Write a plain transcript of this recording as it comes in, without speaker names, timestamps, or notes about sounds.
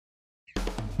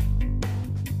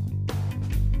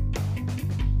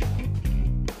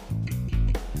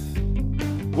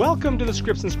Welcome to the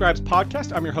Scripts and Scribes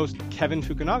podcast. I'm your host, Kevin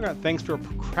Fukunaga. Thanks for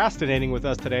procrastinating with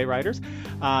us today, writers.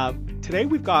 Today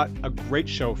we've got a great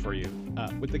show for you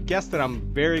with a guest that I'm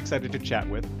very excited to chat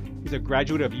with. He's a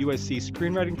graduate of USC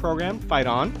screenwriting program, Fight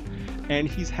On, and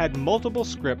he's had multiple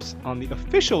scripts on the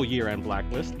official year-end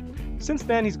blacklist. Since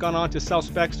then, he's gone on to sell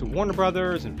specs to Warner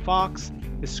Brothers and Fox.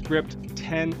 His script,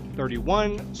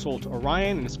 1031, sold to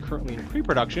Orion and is currently in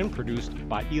pre-production, produced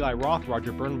by Eli Roth,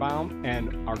 Roger Birnbaum,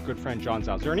 and our good friend John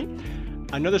Zalzerni.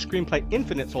 Another screenplay,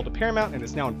 Infinite, sold to Paramount and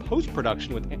is now in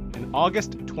post-production with an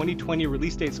August 2020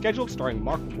 release date scheduled, starring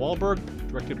Mark Wahlberg,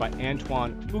 directed by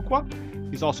Antoine Fuqua.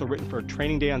 He's also written for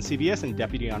Training Day on CBS and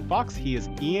Deputy on Fox. He is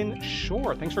Ian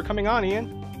Shorr. Thanks for coming on,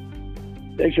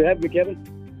 Ian. Thanks for having me,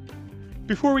 Kevin.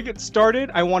 Before we get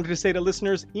started, I wanted to say to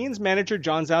listeners, Ian's manager,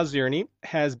 John Zalzerni,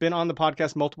 has been on the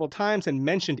podcast multiple times and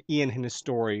mentioned Ian in his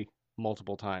story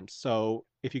multiple times. So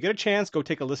if you get a chance, go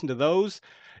take a listen to those.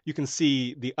 You can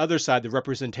see the other side, the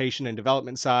representation and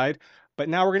development side. But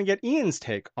now we're going to get Ian's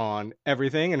take on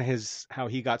everything and how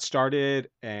he got started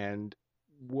and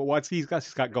what he's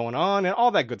got going on and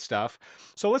all that good stuff.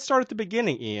 So let's start at the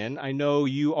beginning, Ian. I know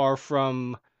you are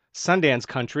from Sundance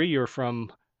country. You're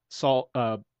from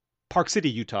Park City,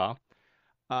 Utah.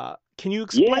 Can you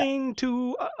explain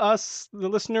to us, the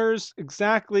listeners,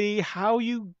 exactly how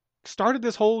you started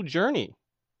this whole journey?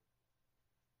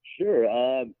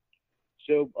 Sure.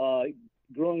 So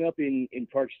growing up in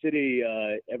Park City,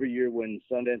 every year when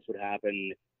Sundance would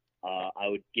happen, I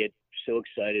would get so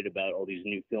excited about all these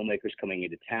new filmmakers coming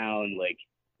into town. Like,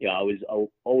 I was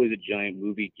always a giant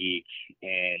movie geek,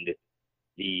 and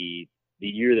the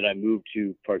year that I moved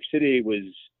to Park City was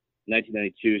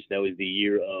 1992, so that was the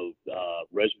year of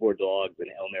Reservoir Dogs and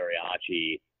El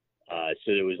Mariachi.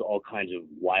 So there was all kinds of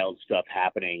wild stuff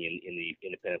happening in the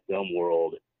independent film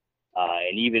world.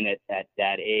 And even at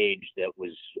that age, that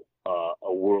was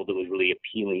a world that was really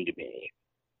appealing to me.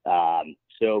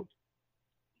 So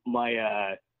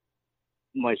my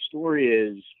story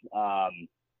is,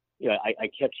 I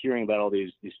kept hearing about all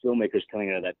these filmmakers coming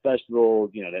out of that festival.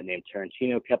 That name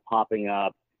Tarantino kept popping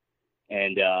up.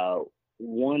 And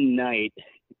one night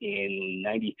in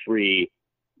 93,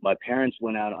 my parents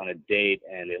went out on a date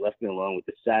and they left me alone with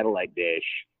the satellite dish.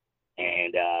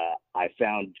 And I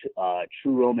found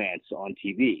True Romance on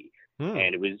TV.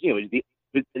 And it was, it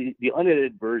was the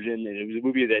unedited version. And it was a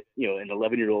movie that, an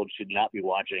 11-year-old should not be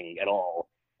watching at all.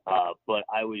 But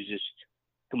I was just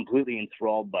completely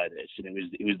enthralled by this. And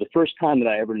it was the first time that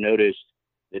I ever noticed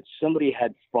that somebody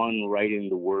had fun writing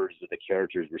the words that the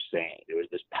characters were saying. There was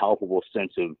this palpable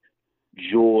sense of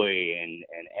joy and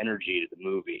energy to the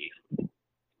movie.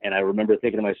 And I remember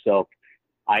thinking to myself,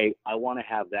 I want to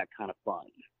have that kind of fun.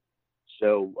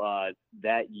 So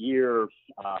that year,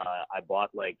 I bought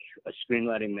like a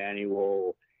screenwriting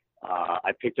manual.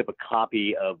 I picked up a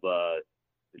copy of the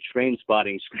Train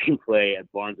Spotting screenplay at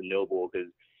Barnes & Noble because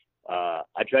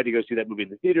I tried to go see that movie in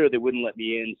the theater. They wouldn't let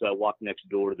me in, so I walked next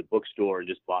door to the bookstore and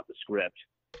just bought the script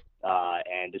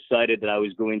and decided that I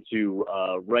was going to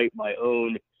write my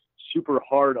own super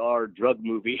hard R drug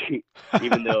movie,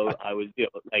 even though I was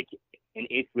like an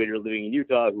 8th grader living in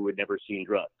Utah who had never seen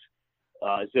drugs.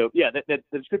 So the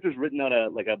script was written on a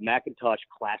Macintosh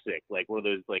Classic, like one of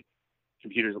those like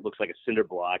computers that looks like a cinder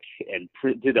block, and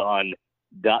printed on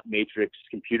dot matrix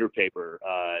computer paper.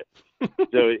 So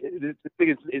the thing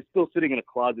is, it's still sitting in a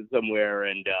closet somewhere,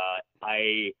 and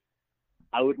I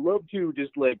would love to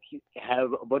just like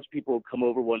have a bunch of people come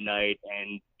over one night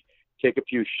and take a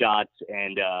few shots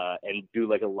and do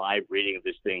like a live reading of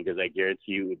this thing, because I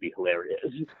guarantee you it would be hilarious.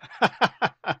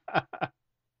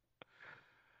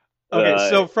 Okay,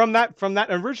 so from that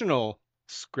original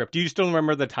script, do you still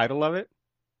remember the title of it?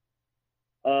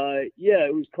 Yeah,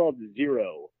 it was called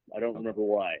Zero. I don't remember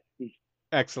why.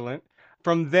 Excellent.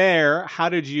 From there, how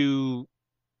did you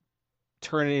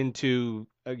turn it into,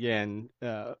 again,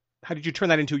 how did you turn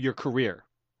that into your career?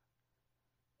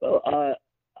 Well,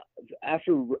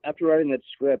 after writing that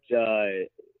script, I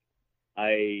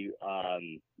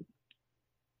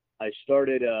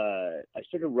started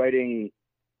writing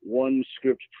one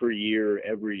script per year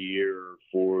every year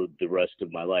for the rest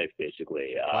of my life,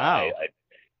 basically. Wow.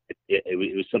 It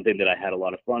was something that I had a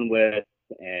lot of fun with,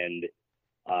 and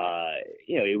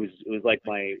it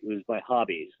was my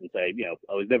hobby, since I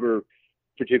was never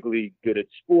particularly good at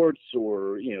sports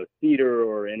or theater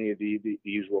or any of the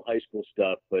usual high school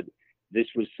stuff, but this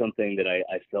was something that I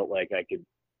felt like I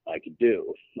could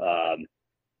do,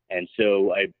 and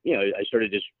so I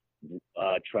started just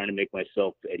trying to make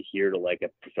myself adhere to like a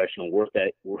professional work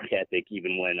ethic,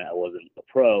 even when I wasn't a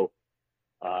pro.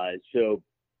 So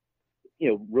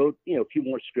wrote a few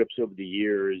more scripts over the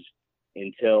years,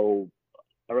 until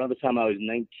around the time I was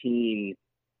 19.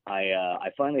 I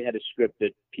finally had a script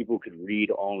that people could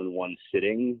read all in one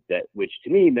sitting. That, which to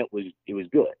me meant it was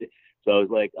good. So I was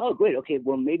like, oh great, okay,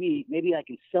 well maybe I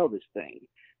can sell this thing.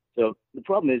 So the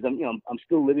problem is I'm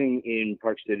still living in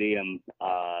Park City. I'm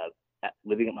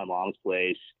living at my mom's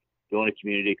place, going to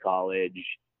community college.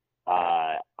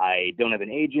 I don't have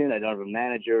an agent. I don't have a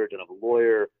manager. I don't have a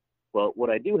lawyer. Well, what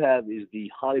I do have is the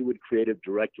Hollywood Creative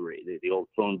Directory, the old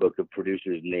phone book of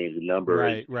producers' names and numbers.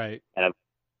 Right, right. And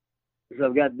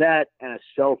I've got that and a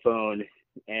cell phone,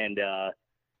 and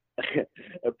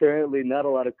apparently not a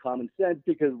lot of common sense,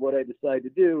 because what I decided to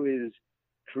do is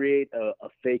create a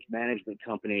fake management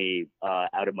company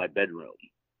out of my bedroom.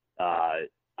 I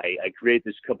create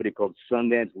this company called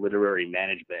Sundance Literary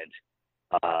Management,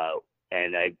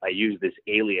 and I use this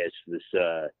alias,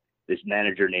 this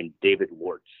manager named David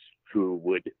Lortz, who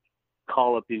would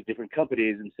call up these different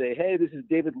companies and say, hey, this is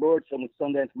David Lortz. I'm with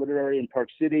Sundance Literary in Park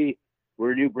City.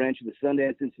 We're a new branch of the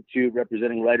Sundance Institute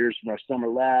representing writers from our summer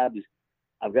labs.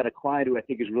 I've got a client who I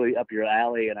think is really up your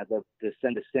alley, and I'd love to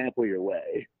send a sample your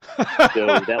way. So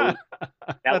that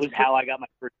was how I got my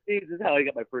first meetings. This is how I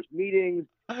got my first meetings.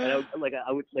 And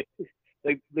I would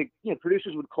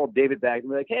producers would call David back and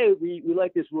be like, hey, we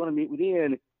like this. We want to meet with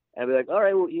Ian. And I'd be like, all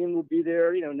right, well, Ian will be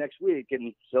there, next week.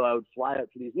 And so I would fly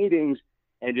out to these meetings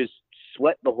and just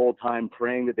sweat the whole time,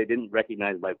 praying that they didn't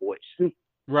recognize my voice.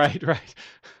 Right, right.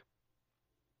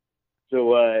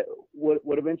 So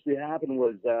what eventually happened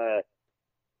was a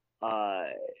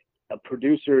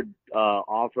producer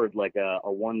offered like a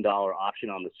 $1 option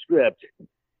on the script,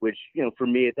 which, for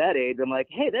me at that age, I'm like,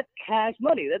 hey, that's cash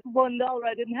money. That's $1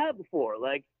 I didn't have before.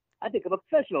 Like, I think I'm a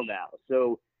professional now.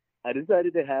 So I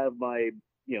decided to have my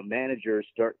manager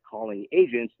start calling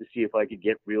agents to see if I could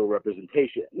get real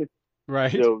representation.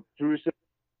 Right. So through some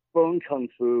phone kung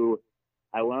fu,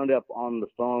 I wound up on the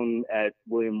phone at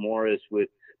William Morris with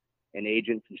an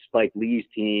agent from Spike Lee's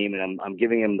team, and I'm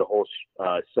giving him the whole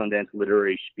Sundance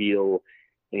literary spiel,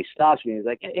 and he stops me and he's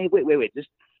like, hey, wait, just,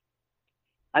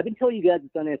 I've been telling you guys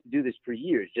at Sundance to do this for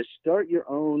years. Just start your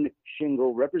own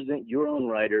shingle, represent your own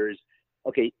writers.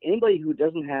 Okay, anybody who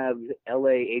doesn't have LA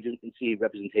agency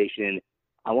representation,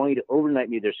 I want you to overnight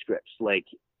me their scripts. Like,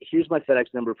 here's my FedEx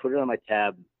number, put it on my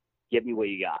tab, get me what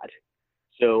you got.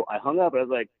 So I hung up and I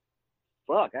was like,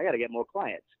 fuck, I got to get more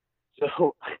clients.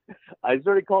 So I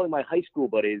started calling my high school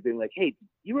buddies, being like, hey,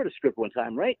 you wrote a script one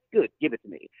time, right? Good, give it to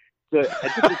me. So I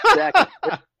took this stack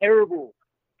of terrible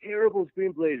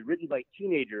screenplays written by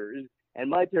teenagers and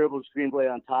my terrible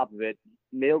screenplay on top of it,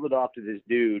 mailed it off to this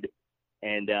dude.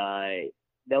 And that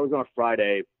was on a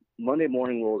Friday. Monday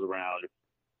morning rolls around,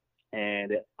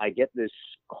 and I get this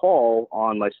call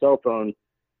on my cell phone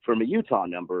from a Utah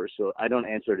number. So I don't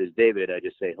answer it as David. I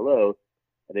just say hello.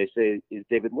 And they say, is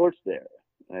David Lortz there?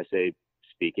 And I say,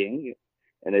 speaking.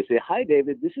 And they say, hi,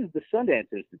 David, this is the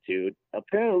Sundance Institute.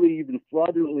 Apparently you've been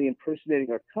fraudulently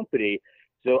impersonating our company.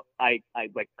 So I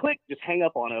like click, just hang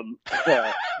up on him,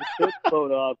 turn the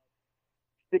phone off,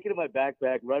 stick it in my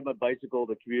backpack, ride my bicycle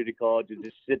to community college, and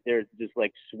just sit there just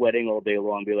like sweating all day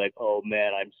long, be like, oh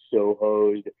man, I'm so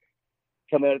hosed.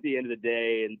 Come out at the end of the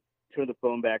day and turn the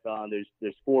phone back on.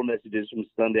 There's 4 messages from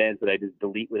Sundance that I just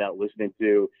delete without listening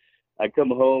to. I come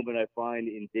home and I find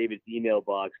in David's email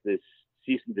box this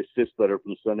cease and desist letter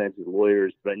from Sundance's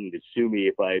lawyers threatening to sue me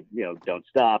if I, don't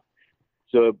stop.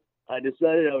 So I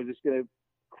decided I was just going to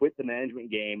quit the management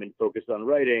game and focus on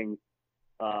writing.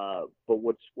 But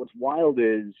what's wild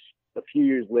is a few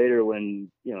years later,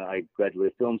 when I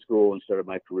graduated film school and started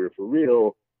my career for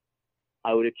real,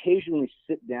 I would occasionally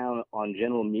sit down on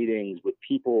general meetings with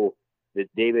people that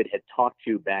David had talked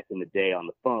to back in the day on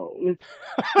the phone.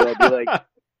 So I'd be like,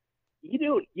 you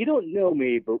don't know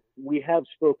me, but we have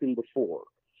spoken before.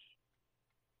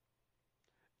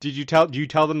 Do you tell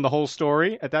them the whole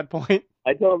story at that point?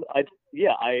 I tell them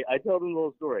the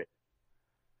whole story.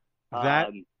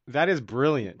 That is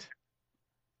brilliant.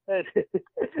 It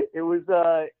was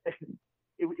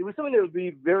something that would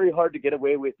be very hard to get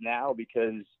away with now,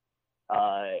 because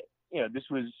this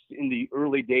was in the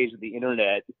early days of the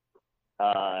internet,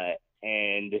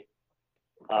 and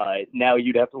now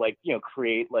you'd have to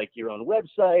create your own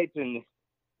website and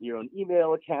your own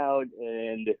email account,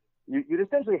 and you'd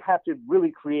essentially have to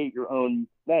really create your own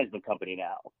management company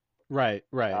now. Right.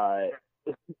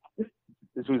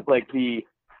 This was like the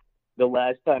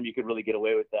last time you could really get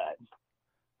away with that.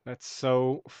 That's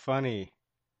so funny.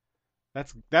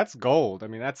 That's gold. I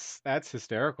mean, that's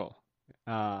hysterical.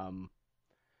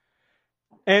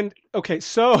 And okay,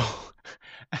 so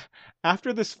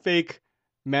after this fake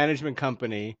management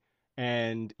company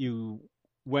and you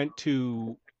went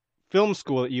to film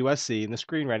school at USC in the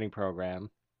screenwriting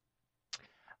program.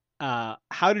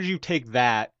 How did you take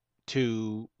that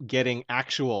to getting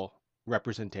actual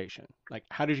representation? Like,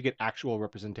 how did you get actual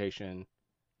representation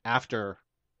after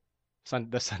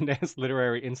the Sundance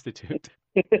Literary Institute?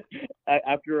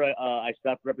 After I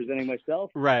stopped representing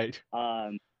myself. Right.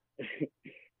 Um,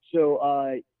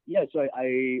 so yeah, so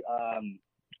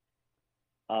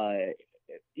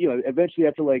eventually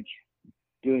after like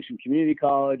doing some community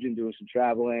college and doing some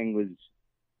traveling, was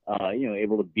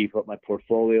able to beef up my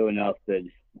portfolio enough that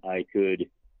I could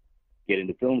get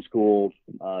into film school.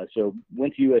 So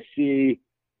went to USC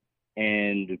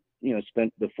and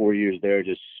spent the 4 years there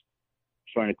just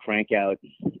trying to crank out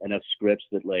enough scripts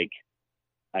that like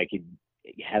I could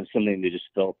have something that just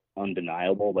felt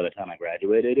undeniable by the time I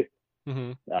graduated.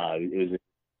 Mm-hmm. It was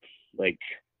like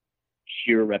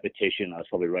sheer repetition. I was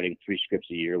probably writing 3 scripts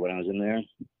a year when I was in there.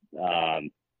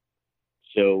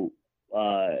 So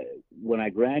when I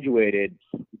graduated,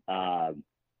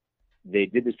 they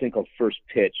did this thing called First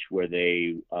Pitch, where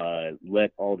they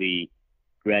let all the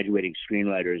graduating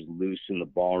screenwriters loose in the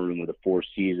ballroom of the Four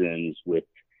Seasons with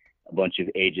a bunch of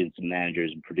agents and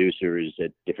managers and producers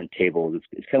at different tables.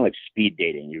 It's kind of like speed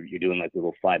dating. You're doing like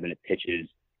little 5-minute pitches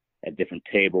at different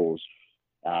tables.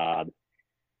 So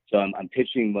I'm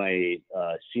pitching my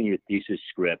senior thesis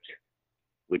script,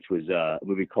 which was a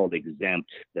movie called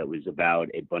Exempt, that was about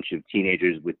a bunch of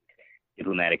teenagers with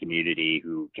diplomatic immunity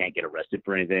who can't get arrested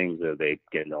for anything, so they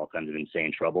get into all kinds of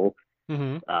insane trouble.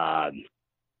 Mm-hmm.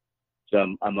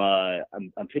 So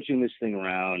I'm pitching this thing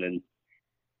around, and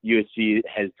USC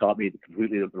has taught me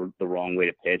completely the wrong way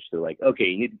to pitch. They're like, okay,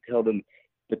 you need to tell them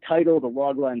the title, the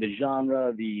logline, the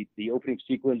genre, the opening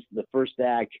sequence, the first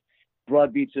act,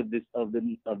 broad beats of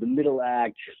the middle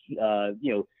act,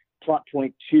 plot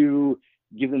point 2,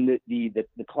 give them the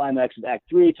climax of act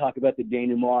 3, talk about the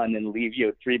denouement, and then leave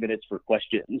 3 minutes for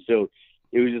questions. So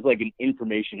it was just like an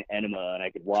information enema, and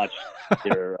I could watch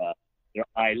their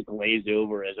eyes glaze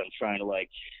over as I'm trying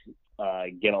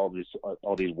to get all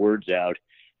these words out.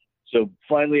 So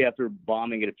finally, after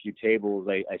bombing at a few tables,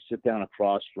 I sit down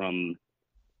across from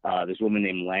this woman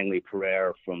named Langley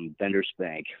Pereira from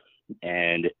Benderspank,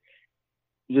 and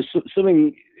just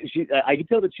something. I could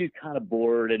tell that she's kind of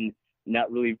bored and not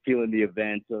really feeling the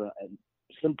event. And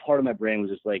some part of my brain was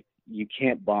just like, you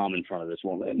can't bomb in front of this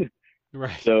woman.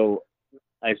 Right. So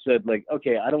I said, like,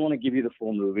 okay, I don't want to give you the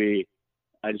full movie.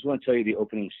 I just want to tell you the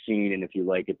opening scene, and if you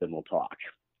like it, then we'll talk.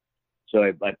 So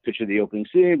I pictured the opening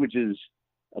scene, which is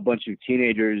a bunch of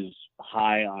teenagers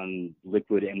high on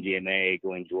liquid MDMA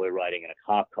going joyriding in a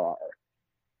cop car.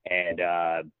 And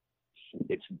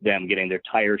it's them getting their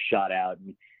tires shot out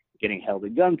and getting held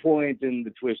at gunpoint. And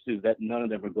the twist is that none of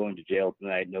them are going to jail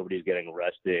tonight. Nobody's getting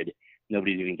arrested.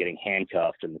 Nobody's even getting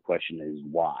handcuffed. And the question is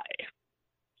why?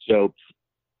 So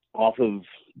off of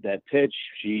that pitch,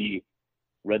 she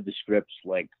read the scripts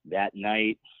like that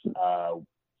night.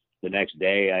 The next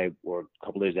day, or a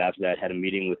couple days after that, had a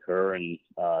meeting with her and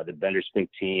the Benderspank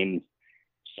team,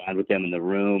 signed with them in the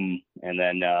room. And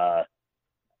then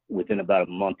within about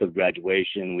a month of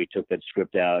graduation, we took that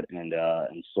script out and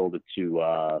sold it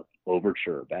to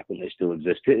Overture back when they still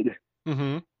existed.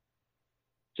 Mm-hmm.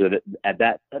 So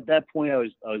that at that point, I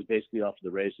was basically off to the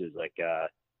races. Like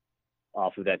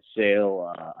off of that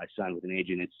sale, I signed with an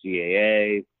agent at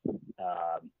CAA.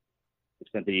 I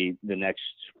spent the next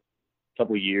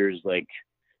couple of years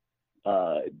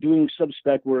doing sub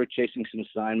spec work, chasing some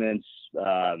assignments.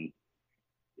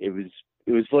 It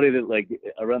was funny that like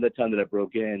around that time that I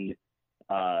broke in,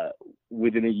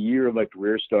 within a year of my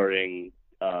career starting,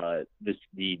 the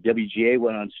WGA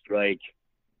went on strike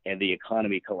and the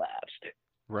economy collapsed.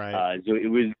 Right. So it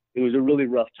was a really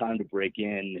rough time to break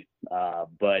in.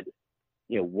 But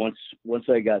once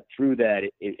I got through that,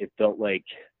 it felt like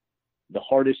the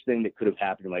hardest thing that could have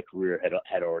happened in my career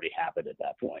had already happened at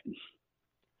that point.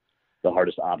 The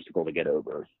hardest obstacle to get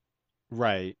over.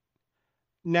 Right.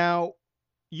 Now,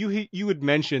 you had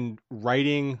mentioned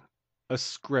writing a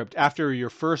script after your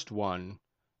first one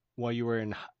while you were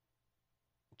in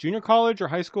junior college or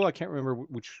high school. I can't remember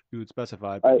which you would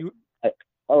specify. But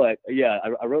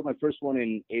I wrote my first one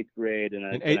in 8th grade.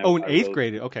 And in 8th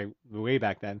grade. Okay, way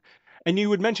back then. And you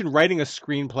would mention writing a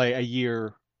screenplay a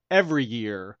year, every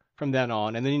year from then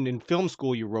on. And then in film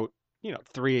school, you wrote,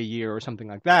 3 a year or something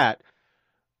like that.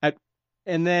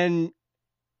 And then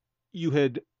you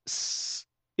had,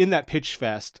 in that pitch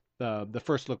fest, the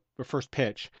first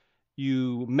pitch,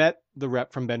 you met the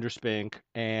rep from Benderspank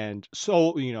and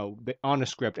sold, on a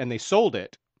script, and they sold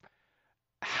it.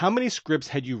 How many scripts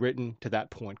had you written to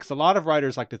that point? Because a lot of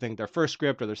writers like to think their first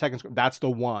script or their second script, that's the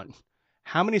one.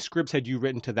 How many scripts had you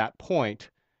written to that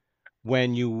point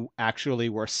when you actually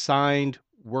were signed,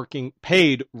 working,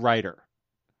 paid writer?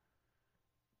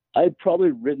 I'd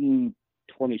probably written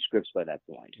 20 scripts by that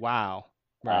point. Wow.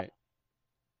 Uh, Right.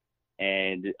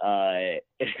 and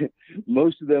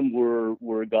most of them were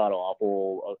god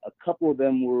awful. A couple of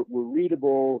them were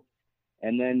readable,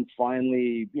 and then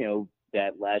finally,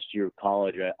 that last year of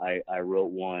college, I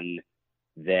wrote one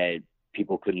that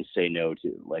people couldn't say no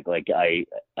to.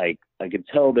 I could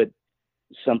tell that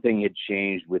something had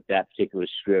changed with that particular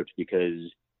script because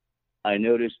I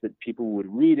noticed that people would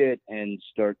read it and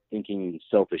start thinking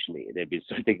selfishly. They'd be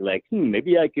sort of thinking like,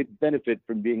 maybe I could benefit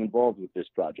from being involved with this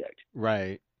project.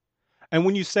 Right. And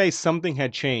when you say something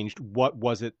had changed, what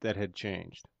was it that had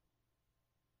changed?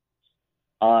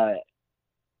 Uh,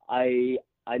 I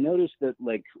I noticed that,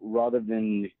 like, rather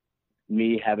than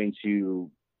me having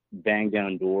to bang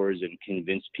down doors and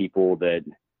convince people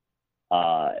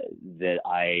uh, that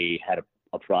I had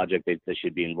a project that they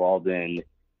should be involved in,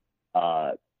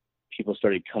 uh, people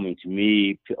started coming to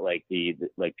me. Like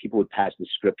like people would pass the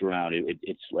script around.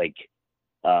 It's like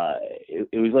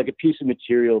it was like a piece of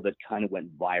material that kind of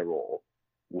went viral,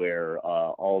 where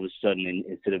all of a sudden,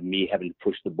 instead of me having to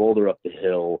push the boulder up the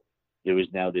hill, there was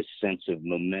now this sense of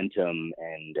momentum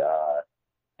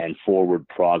and forward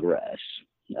progress.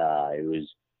 It was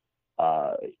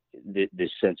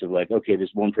this sense of like, okay, this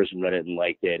one person read it and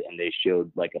liked it, and they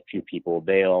showed like a few people.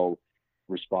 They all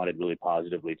responded really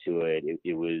positively to it.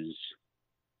 It was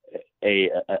a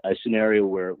scenario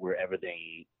where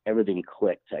everything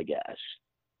clicked, I guess.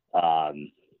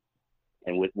 Um,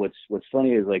 and what's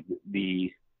funny is like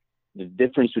the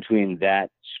difference between that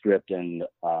script and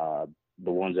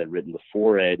the ones I'd written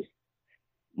before it.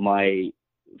 My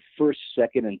first,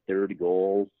 second, and third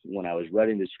goal when I was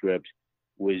writing the script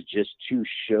was just to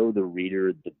show the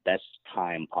reader the best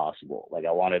time possible. Like,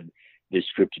 I wanted this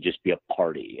script to just be a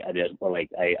party. I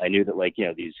knew that, like,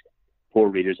 these poor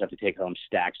readers have to take home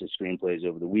stacks of screenplays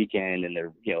over the weekend, and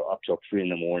they're up till 3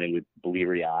 a.m. with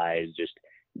bleary eyes, just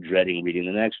dreading reading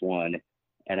the next one.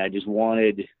 And I just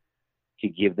wanted to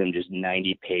give them just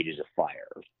 90 pages of fire.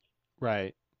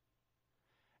 Right.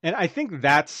 And I think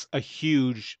that's a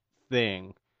huge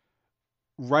thing,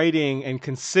 writing and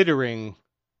considering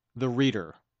the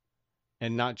reader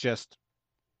and not just,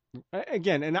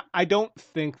 again, and I don't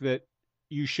think that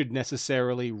you should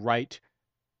necessarily write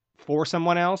for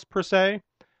someone else per se,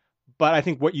 but I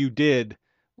think what you did,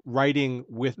 writing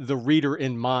with the reader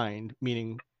in mind,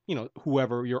 meaning,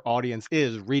 whoever your audience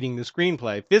is reading the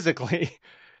screenplay physically,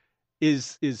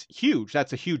 is huge.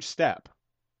 That's a huge step.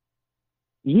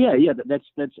 Yeah, that's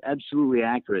absolutely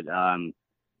accurate. Something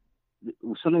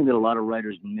that a lot of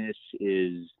writers miss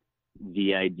is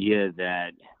the idea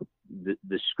that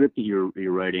the script that you're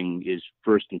writing is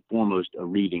first and foremost a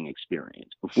reading experience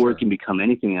before Sure. it can become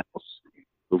anything else.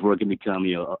 Before it can become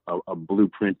a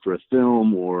blueprint for a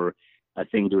film or a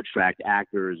thing to attract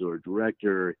actors or a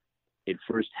director, it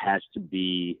first has to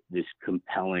be this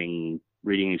compelling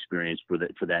reading experience for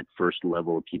that first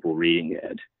level of people reading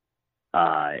it.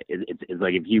 It's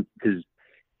like, because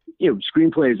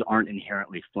screenplays aren't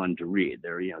inherently fun to read.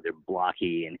 They're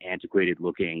blocky and antiquated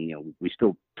looking. We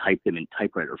still type them in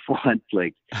typewriter font.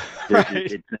 Like,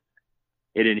 Right. it's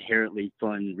an inherently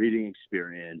fun reading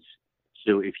experience.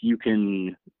 So if you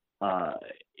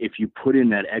put in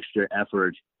that extra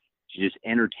effort to just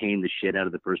entertain the shit out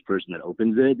of the first person that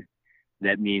opens it,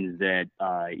 that means that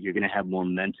you're going to have more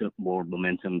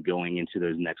momentum going into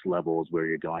those next levels where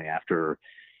you're going after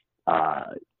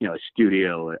a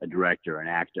studio, a director, an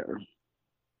actor.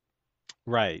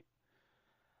 Right.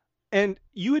 And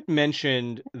you had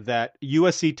mentioned that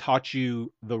USC taught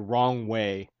you the wrong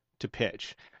way to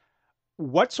pitch.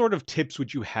 What sort of tips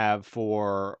would you have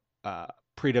for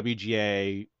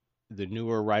pre-WGA, the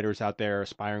newer writers out there,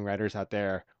 aspiring writers out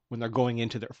there, when they're going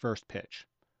into their first pitch?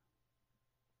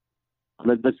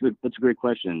 That's a great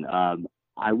question.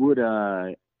 I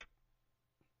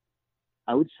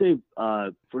would say,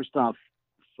 first off,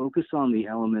 focus on the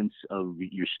elements of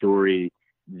your story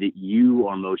that you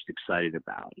are most excited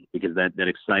about, because that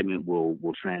excitement will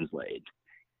translate.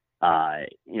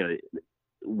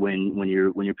 When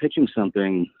you're pitching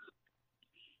something,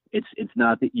 it's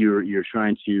not that you're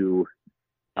trying to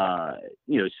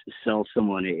sell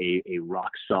someone a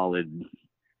rock solid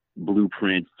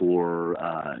blueprint for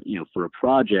for a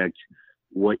project.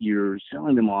 What you're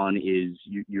selling them on is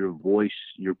your voice,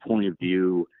 your point of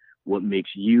view, what makes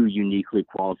you uniquely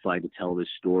qualified to tell this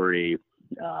story.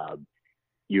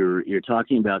 You're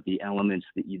talking about the elements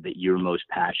that you're most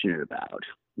passionate about.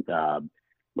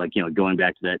 Like, going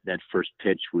back to that first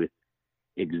pitch with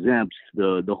Exempt,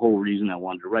 the whole reason I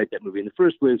wanted to write that movie in the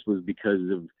first place was because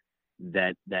of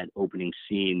that opening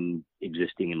scene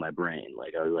existing in my brain.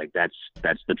 Like I was like, that's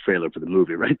the trailer for the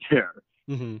movie right there.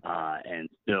 Mm-hmm. And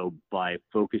so by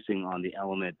focusing on the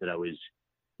element that I was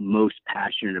most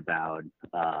passionate about,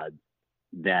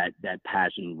 that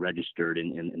passion registered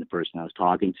in the person I was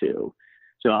talking to.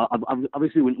 So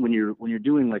obviously, when you're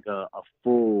doing like a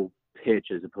full pitch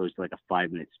as opposed to like a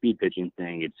 5-minute speed pitching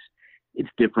thing, it's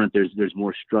different. There's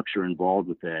more structure involved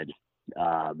with it.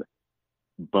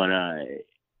 But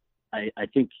I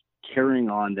think carrying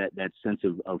on that sense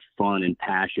of fun and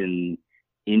passion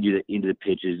into the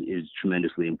pitch is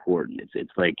tremendously important.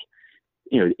 It's like,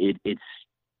 it's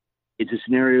a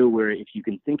scenario where if you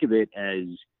can think of it as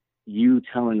you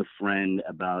telling a friend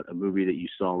about a movie that you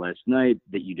saw last night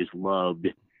that you just loved,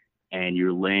 and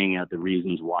you're laying out the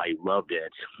reasons why you loved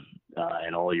it,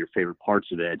 and all your favorite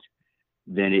parts of it,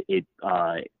 then it's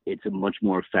a much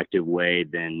more effective way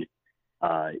than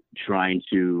trying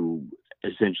to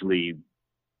essentially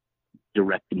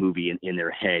direct the movie in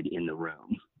their head in the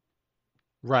room.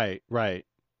 Right.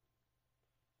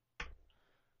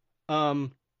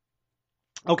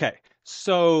 Okay.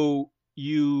 So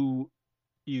you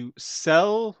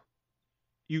sign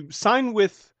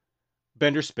with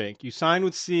Bender Spink, you sign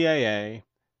with CAA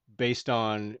based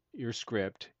on your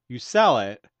script, you sell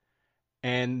it,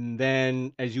 and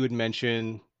then, as you had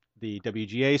mentioned, the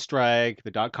WGA strike,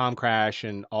 the .com crash,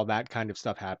 and all that kind of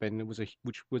stuff happened.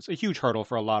 Which was a huge hurdle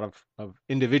for a lot of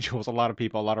individuals, a lot of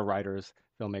people, a lot of writers,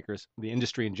 filmmakers, the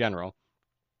industry in general.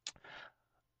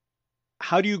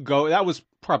 How do you go? That was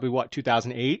probably what,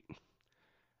 2008?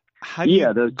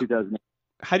 That was 2008.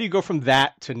 How do you go from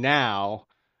that to now?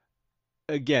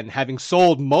 Again, having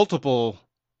sold multiple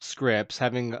scripts,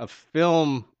 having a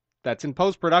film that's in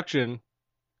post-production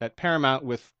at Paramount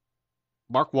with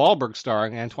Mark Wahlberg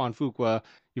starring, Antoine Fuqua.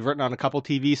 You've written on a couple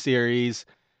TV series.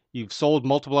 You've sold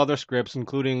multiple other scripts,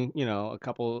 including, a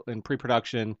couple in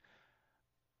pre-production.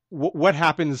 What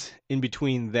happens in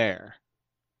between there?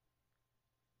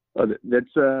 That's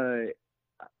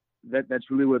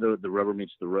really where the rubber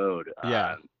meets the road.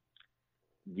 Yeah.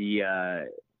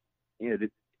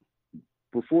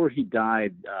 Before he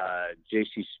died,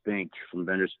 J.C. Spink from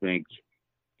Bender Spink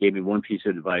gave me one piece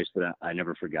of advice that I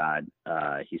never forgot.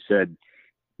 He said,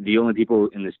 the only people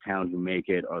in this town who make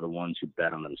it are the ones who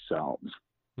bet on themselves.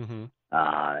 Mm-hmm.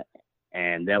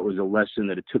 And that was a lesson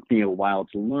that it took me a while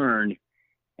to learn,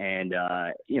 and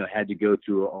had to go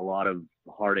through a lot of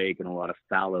heartache and a lot of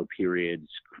fallow periods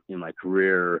in my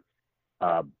career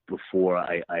before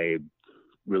I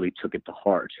really took it to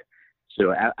heart.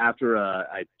 So after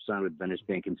I signed with Bender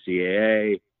Spink and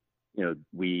CAA,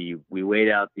 we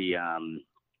wait out the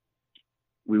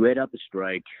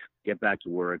strike, get back to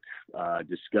work,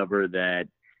 discover that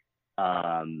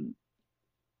the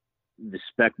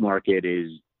spec market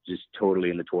is just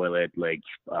totally in the toilet. Like,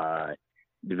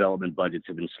 development budgets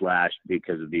have been slashed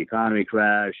because of the economy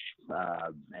crash,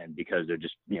 and because they're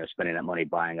just, spending that money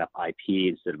buying up IP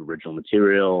instead of original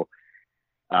material.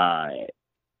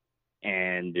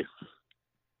 And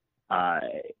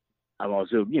I've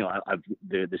also,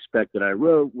 the spec that I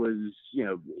wrote was,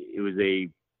 it was a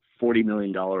 $40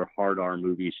 million hard R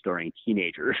movie starring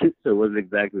teenagers. So it wasn't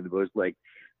exactly the most like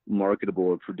marketable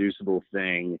or producible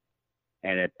thing.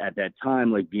 And at that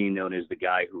time, like, being known as the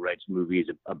guy who writes movies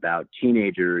about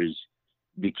teenagers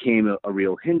became a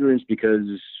real hindrance, because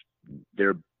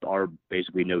there are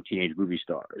basically no teenage movie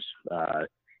stars.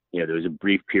 There was a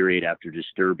brief period after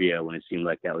Disturbia when it seemed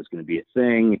like that was going to be a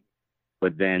thing,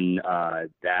 but then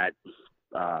that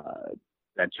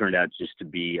turned out just to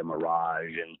be a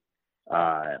mirage, and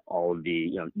all of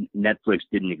the, Netflix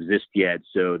didn't exist yet,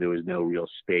 so there was no real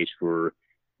space for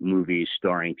movies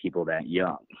starring people that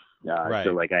young. Right.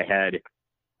 So like, I had,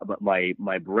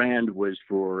 my brand was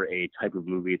for a type of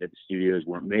movie that the studios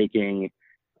weren't making.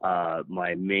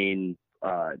 My main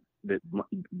the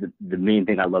main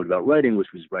thing I loved about writing,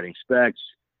 which was writing specs.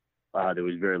 There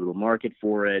was very little market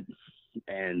for it,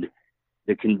 and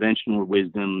the conventional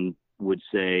wisdom would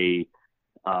say,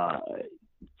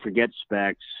 forget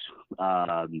specs,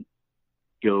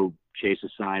 go chase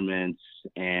assignments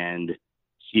and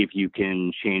see if you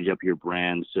can change up your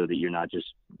brand so that you're not just,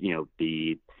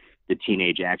 the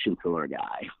teenage action thriller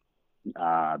guy.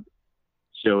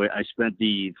 So I spent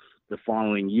the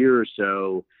following year or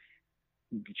so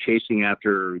chasing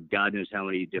after God knows how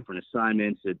many different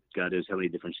assignments at God knows how many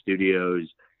different studios,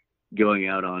 going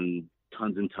out on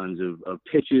tons and tons of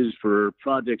pitches for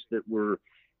projects that were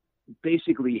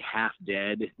basically half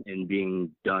dead and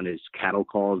being done as cattle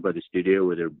calls by the studio,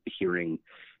 where they're hearing,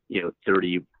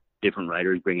 30 different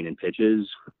writers bringing in pitches.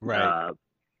 Right.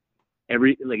 I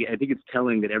think it's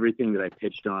telling that everything that I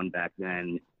pitched on back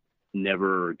then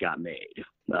never got made.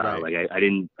 Right. Like I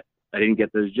didn't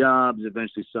get those jobs.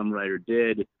 Eventually, some writer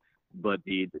did, but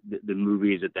the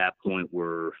movies at that point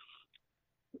were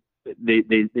they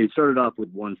started off with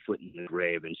one foot in the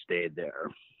grave and stayed there.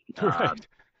 Uh, Right.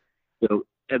 so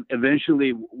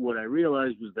eventually, what I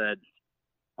realized was that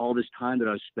all this time that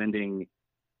I was spending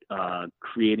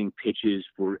creating pitches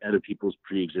for other people's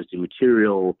pre-existing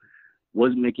material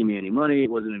wasn't making me any money.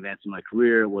 It wasn't advancing my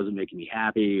career. It wasn't making me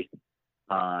happy.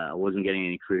 I wasn't getting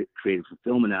any creative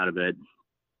fulfillment out of it.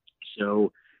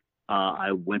 So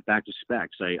I went back to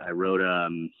specs. I wrote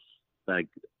like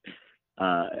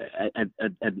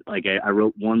I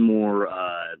wrote one more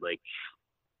like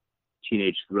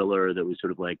teenage thriller that was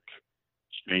sort of like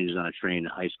Strangers on a Train in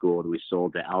high school that we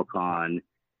sold to Alcon,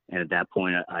 and at that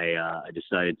point I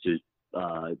decided to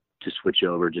switch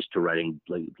over just to writing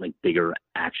like bigger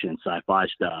action sci-fi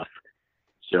stuff.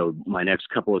 So my next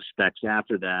couple of specs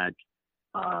after that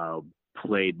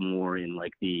played more in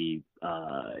like the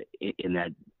in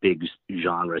that big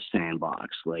genre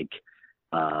sandbox. Like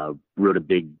wrote a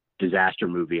big disaster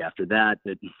movie after that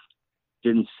that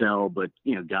didn't sell, but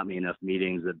got me enough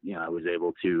meetings that I was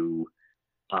able to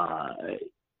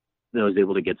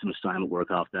get some assignment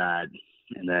work off that,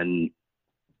 and then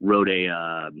wrote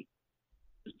a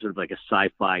sort of like a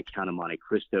sci-fi Count of Monte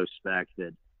Cristo spec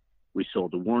that we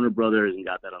sold to Warner Brothers and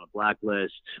got that on the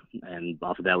blacklist, and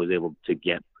off of that was able to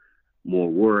get more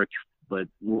work. But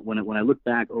when I look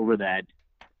back over that,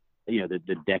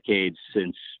 the decades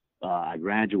since I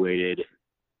graduated,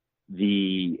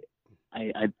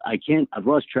 I've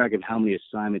lost track of how many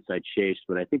assignments I chased,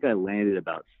 but I think I landed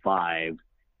about 5.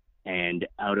 And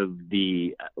out of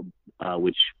the,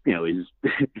 which, is,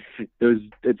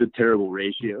 it's a terrible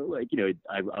ratio. Like,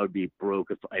 I would be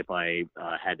broke if I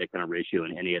had that kind of ratio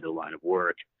in any other line of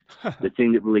work. The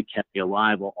thing that really kept me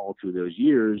alive all through those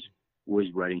years was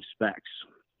writing specs.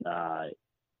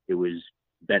 It was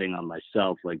betting on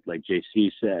myself, like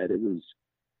JC said. It was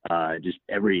just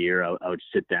every year I would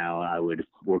sit down, I would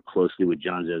work closely with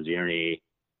John Zazzierni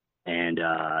and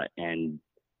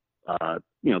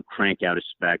crank out a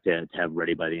spec to have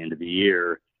ready by the end of the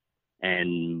year.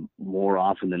 And more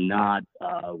often than not,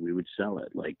 we would sell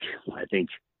it. Like, I think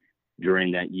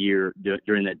during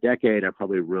that decade, I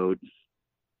probably wrote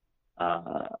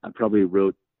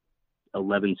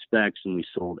 11 specs and we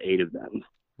sold 8 of them.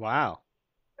 Wow.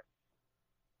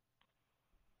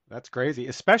 That's crazy,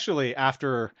 especially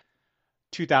after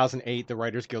 2008, the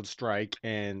Writers Guild strike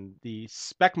and the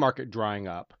spec market drying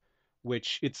up,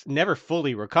 which it's never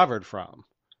fully recovered from.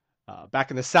 Back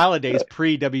in the salad days,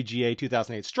 pre-WGA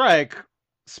 2008 strike,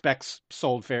 specs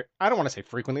sold fair. I don't want to say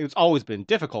frequently. It's always been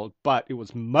difficult, but it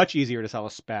was much easier to sell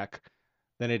a spec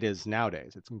than it is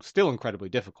nowadays. It's still incredibly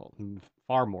difficult,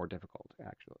 far more difficult,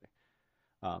 actually.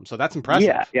 So that's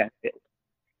impressive. Yeah.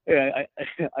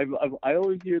 I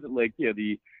always hear that, like,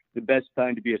 the best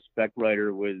time to be a spec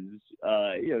writer was,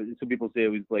 some people say it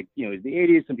was like, it was the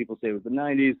 80s. Some people say it was the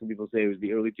 90s. Some people say it was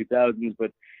the early 2000s.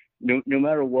 But no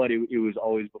matter what, it was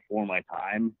always before my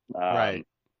time. Right.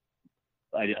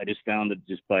 I just found that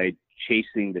just by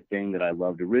chasing the thing that I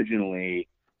loved originally,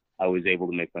 I was able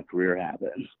to make my career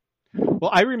happen.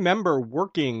 Well, I remember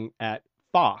working at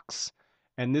Fox,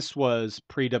 and this was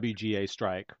pre-WGA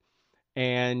strike,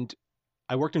 and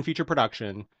I worked in feature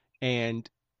production, and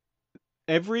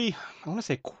every, I want to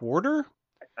say quarter,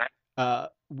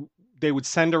 they would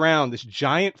send around this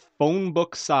giant phone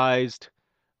book sized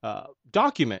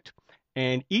document.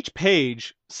 And each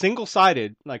page, single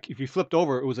sided, like if you flipped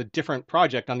over, it was a different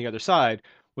project on the other side,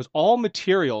 was all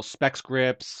material, spec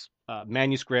scripts,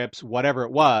 manuscripts, whatever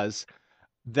it was,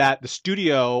 that the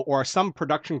studio or some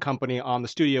production company on the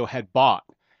studio had bought.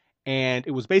 And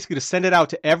it was basically to send it out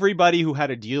to everybody who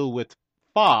had a deal with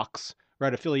Fox,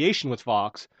 right, affiliation with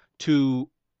Fox, to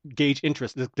gauge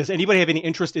interest. Does anybody have any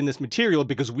interest in this material?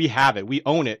 Because we have it, we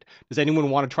own it. Does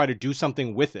anyone want to try to do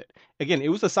something with it? Again, it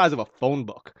was the size of a phone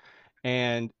book.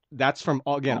 And that's from,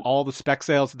 again, all the spec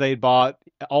sales that they had bought,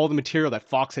 all the material that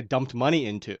Fox had dumped money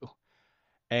into.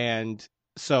 And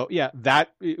so, yeah,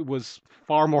 that it was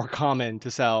far more common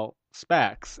to sell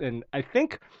specs. And I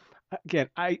think, again,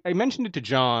 I mentioned it to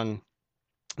John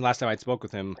last time I spoke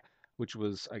with him, which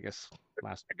was, I guess,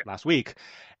 last week.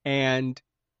 And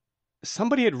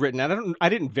somebody had written, and I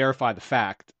didn't verify the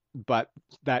fact, but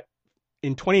that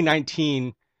in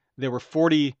 2019, there were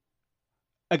 40,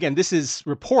 again, this is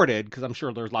reported because I'm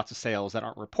sure there's lots of sales that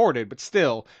aren't reported, but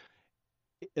still,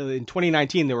 in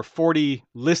 2019, there were 40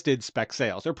 listed spec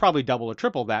sales. They're probably double or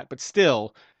triple that, but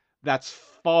still, that's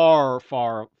far,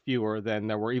 far fewer than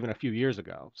there were even a few years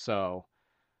ago. So,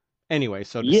 anyway.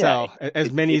 So to Yeah, sell as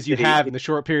it's many it's as you a have in the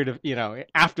short period of,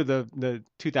 after the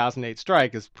 2008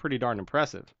 strike is pretty darn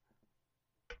impressive.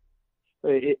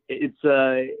 it's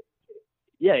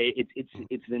yeah,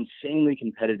 it's an insanely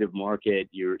competitive market.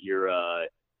 You're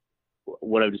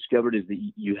what I've discovered is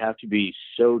that you have to be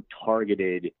so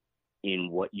targeted in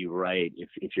what you write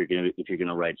if you're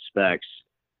gonna write specs,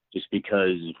 just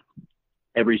because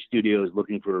every studio is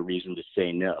looking for a reason to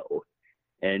say no.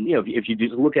 And if you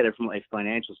just look at it from a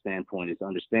financial standpoint, it's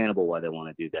understandable why they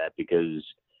want to do that, because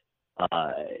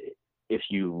uh, if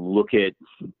you look at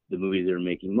the movies that are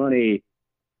making money,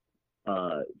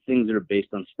 things that are based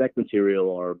on spec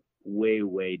material are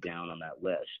way down on that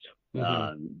list.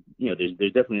 Mm-hmm.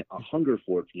 There's definitely a hunger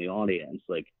for it from the audience.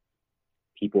 Like,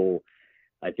 people,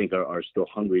 I think, are still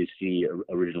hungry to see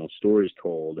original stories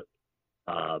told.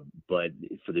 But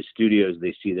for the studios,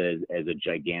 they see that as a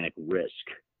gigantic risk.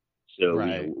 So,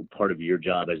 Right. part of your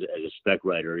job as a spec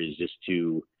writer is just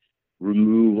to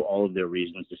remove all of their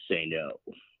reasons to say no.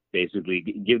 Basically,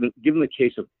 give them the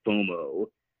case of FOMO,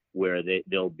 where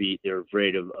they're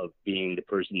afraid of being the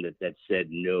person that said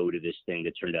no to this thing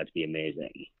that turned out to be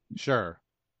amazing. Sure.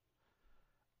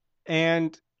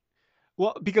 And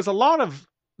well, because a lot of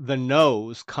the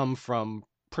no's come from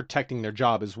protecting their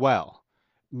job as well.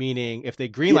 Meaning, if they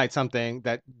Yeah. greenlight something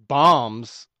that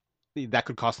bombs, that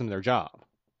could cost them their job.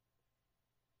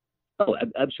 Oh,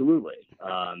 absolutely.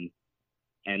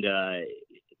 And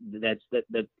that's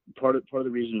part of the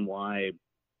reason why,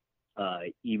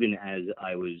 even as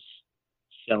I was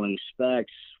selling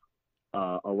specs,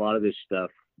 a lot of this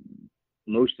stuff,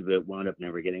 most of it wound up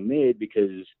never getting made,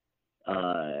 because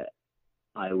I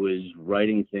was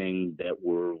writing things that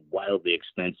were wildly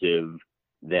expensive,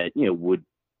 that would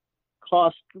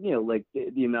cost like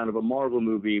the amount of a Marvel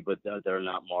movie, but they're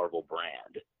not Marvel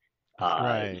brand.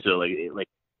 Right. So like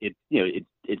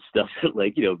it's stuff that,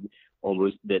 like,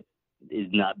 almost that is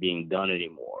not being done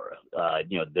anymore.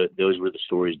 Those were the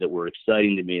stories that were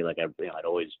exciting to me. Like, I'd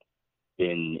always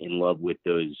been in love with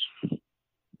those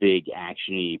big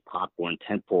actiony popcorn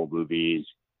tentpole movies,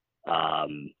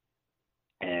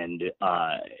 and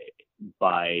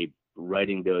by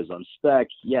writing those on spec,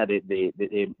 yeah,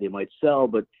 they might sell,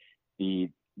 but the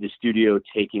studio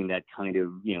taking that kind of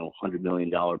 $100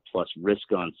 million plus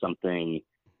risk on something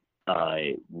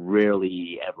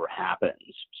rarely ever happens.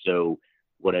 So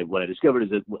what I discovered is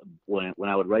that when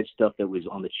I would write stuff that was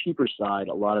on the cheaper side,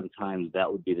 a lot of the times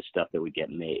that would be the stuff that would get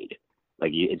made.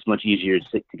 Like, it's much easier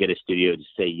to get a studio to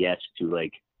say yes to,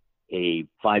 like, a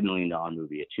 $5 million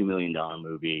movie, a $2 million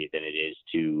movie, than it is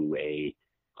to a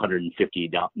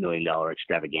 $150 million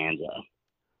extravaganza.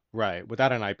 Right.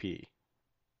 Without an IP. Right,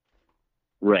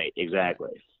 Right.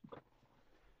 exactly.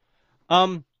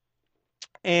 Um,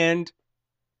 and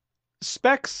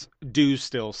specs do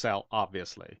still sell,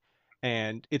 obviously,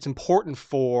 and it's important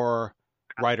for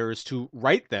writers to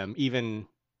write them, even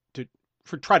to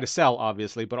for try to sell,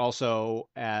 obviously, but also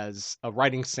as a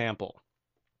writing sample.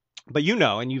 But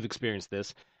and you've experienced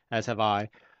this, as have I,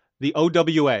 the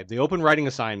OWA, the open writing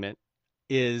assignment,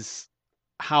 is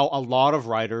how a lot of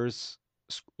writers,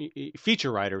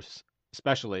 feature writers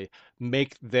especially,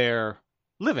 make their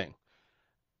living.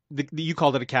 You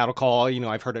called it a cattle call.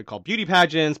 I've heard it called beauty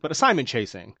pageants, but assignment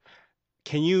chasing.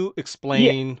 Can you Yeah.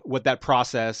 explain what that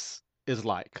process is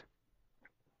like?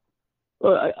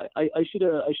 Well, I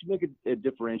should make a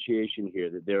differentiation here,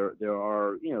 that there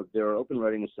are open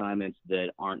writing assignments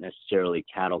that aren't necessarily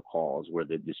cattle calls, where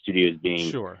the studio is being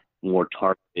Sure. more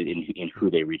targeted in who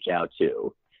they reach out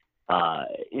to.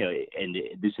 And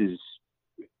this is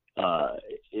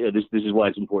this is why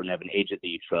it's important to have an agent that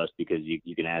you trust, because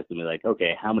you can ask them, like,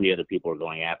 okay, how many other people are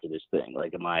going after this thing?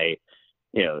 Like, am I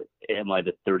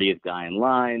the 30th guy in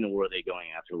line, or are they going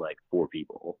after, like, 4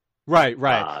 people? Right,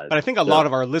 right. Uh, But I think a so lot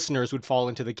of our listeners would fall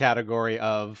into the category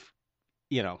of,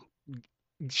 you know,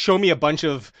 show me a bunch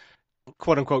of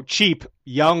quote unquote cheap,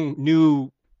 young,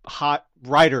 new, hot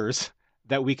writers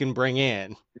that we can bring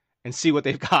in and see what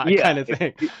they've got, yeah, kind of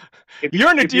thing. if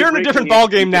You're in a if you're you're in a breaking different in, ball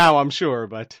game now, I'm sure,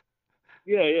 but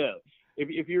yeah.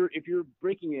 If you're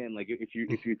breaking in, like, if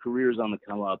your career is on the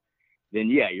come up, then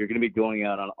yeah, you're going to be going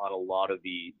out on a lot of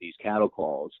these cattle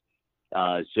calls.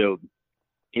 So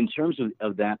in terms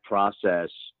of that process,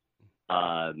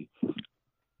 um,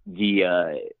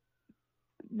 the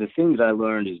the thing that I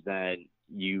learned is that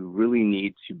you really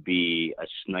need to be a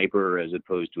sniper as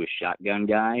opposed to a shotgun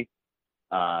guy.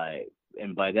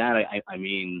 And by that, I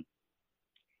mean,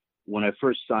 when I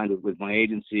first signed with my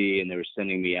agency and they were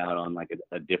sending me out on, like,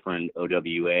 a different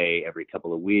OWA every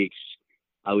couple of weeks,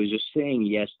 I was just saying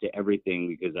yes to everything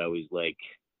because I was, like,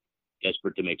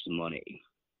 desperate to make some money.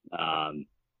 Um,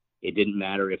 It didn't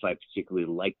matter if I particularly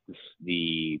liked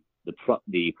the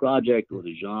project or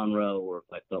the genre, or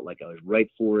if I felt like I was right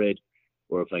for it,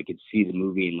 or if I could see the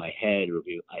movie in my head, or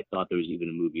if I thought there was even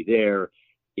a movie there.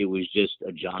 It was just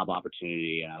a job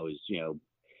opportunity, and I was,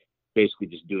 basically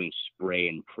just doing spray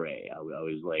and pray. I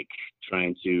was like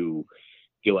trying to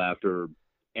go after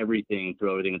everything,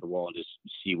 throw everything at the wall, and just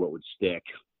see what would stick.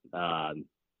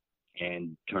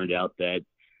 And turned out that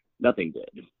nothing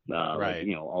did. Right.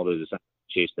 All those assignments I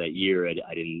chased that year, I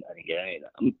didn't get any of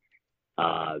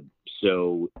them.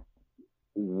 So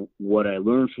what I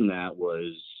learned from that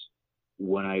was,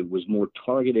 when I was more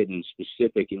targeted and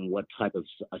specific in what type of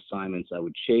assignments I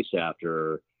would chase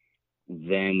after,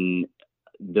 then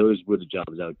those were the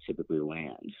jobs I would typically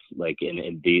land. Like,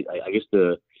 I guess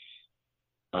the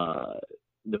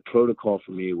protocol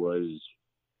for me was,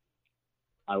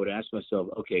 I would ask myself,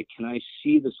 okay, can I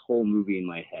see this whole movie in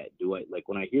my head?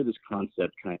 When I hear this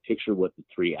concept, can I picture what the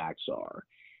three acts are?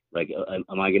 Like,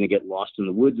 am I going to get lost in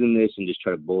the woods in this and just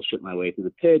try to bullshit my way through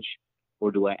the pitch?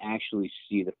 Or do I actually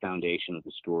see the foundation of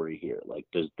the story here? Like,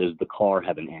 does the car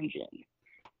have an engine?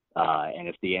 And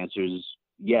if the answer is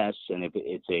yes, and if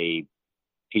it's a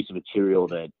piece of material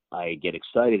that I get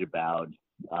excited about,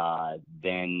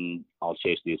 then I'll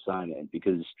chase the assignment.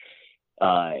 Because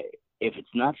if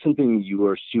it's not something you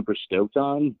are super stoked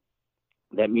on,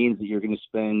 that means that you're going to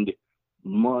spend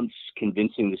months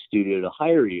convincing the studio to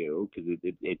hire you, because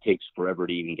it takes forever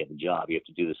to even get the job. You have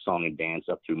to do the song and dance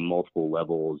up through multiple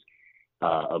levels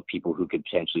of people who could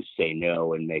potentially say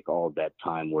no and make all of that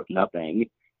time worth nothing.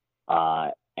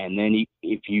 And then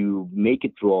if you make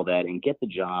it through all that and get the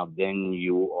job, then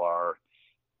you are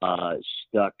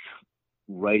stuck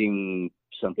writing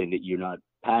something that you're not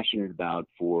passionate about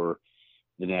for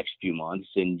the next few months,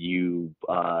 and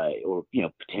or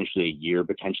potentially a year,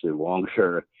 potentially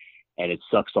longer, and it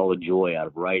sucks all the joy out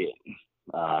of writing.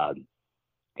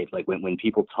 It's like when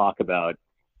people talk about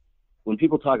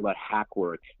hack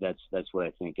work, that's what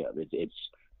I think of. It's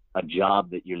a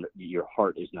job that your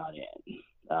heart is not in,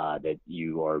 that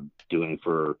you are doing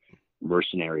for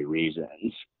mercenary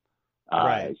reasons.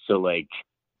 Right. So like,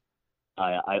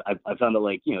 I found that,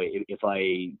 like, if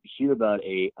I hear about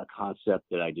a concept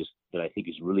that I think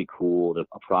is really cool,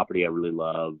 a property I really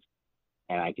love,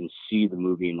 and I can see the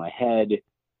movie in my head,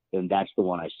 then that's the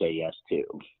one I say yes to.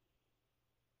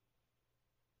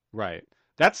 Right.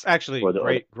 That's actually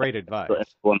great advice.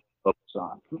 That's the one I focus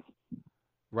on.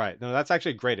 Right. No, that's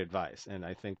actually great advice, and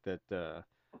I think that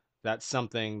that's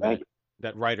something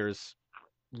that writers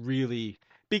really,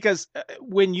 because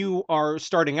when you are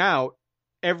starting out,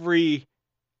 every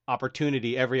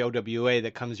opportunity, every OWA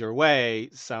that comes your way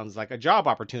sounds like a job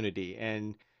opportunity,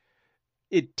 and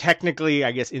it technically,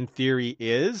 I guess, in theory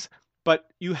is, but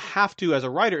you have to, as a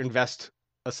writer, invest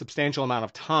a substantial amount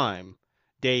of time,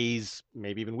 days,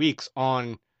 maybe even weeks,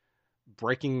 on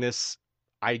breaking this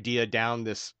idea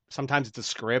down. Sometimes it's a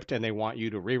script and they want you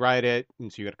to rewrite it,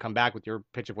 and so you got to come back with your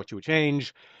pitch of what you would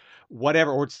change,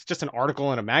 whatever, or it's just an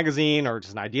article in a magazine or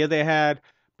just an idea they had,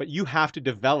 but you have to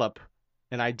develop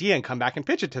an idea and come back and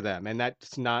pitch it to them, and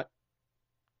that's not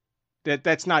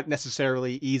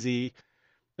necessarily easy,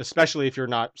 especially if you're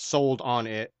not sold on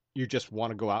it. You just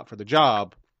want to go out for the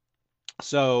job.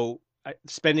 So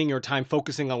spending your time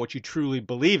focusing on what you truly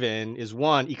believe in is,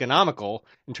 one, economical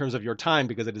in terms of your time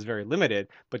because it is very limited,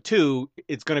 but two,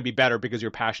 it's going to be better because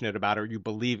you're passionate about it or you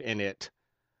believe in it.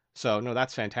 So no,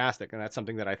 that's fantastic, and that's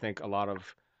something that I think a lot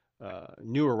of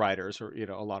newer writers, or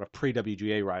a lot of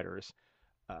pre-WGA writers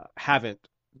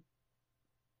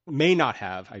may not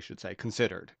have, I should say,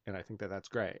 considered, and I think that that's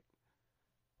great.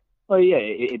 Well, yeah,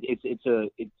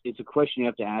 it's a question you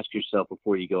have to ask yourself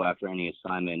before you go after any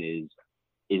assignment: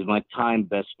 is my time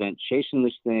best spent chasing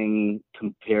this thing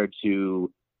compared to,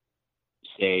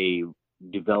 say,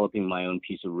 developing my own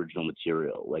piece of original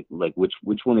material? Like which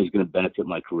one is going to benefit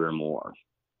my career more?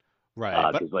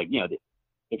 Right. Because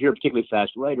if you're a particularly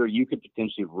fast writer, you could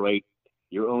potentially write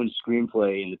your own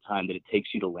screenplay in the time that it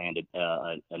takes you to land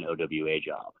an OWA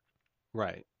job.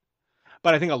 Right.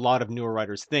 But I think a lot of newer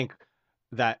writers think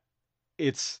that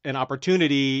it's an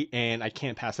opportunity and I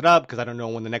can't pass it up because I don't know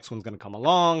when the next one's going to come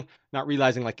along, not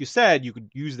realizing, like you said, you could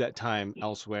use that time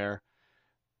elsewhere,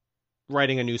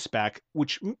 writing a new spec,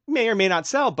 which may or may not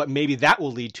sell, but maybe that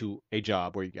will lead to a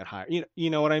job where you get hired. You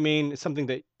know what I mean? It's something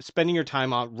that spending your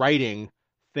time on writing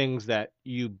things that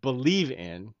you believe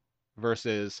in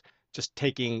versus just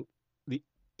taking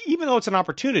even though it's an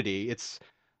opportunity, it's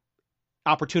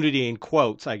opportunity in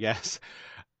quotes, I guess,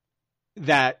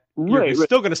 that you're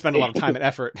still going to spend a lot of time and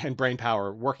effort and brain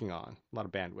power working on, a lot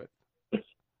of bandwidth.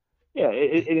 Yeah,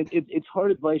 it's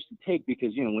hard advice to take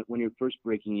because when you're first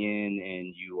breaking in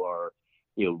and you are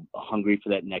hungry for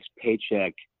that next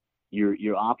paycheck,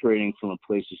 you're operating from a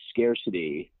place of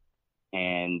scarcity,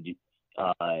 and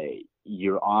uh,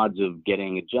 your odds of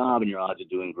getting a job and your odds of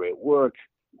doing great work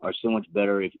are so much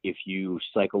better if you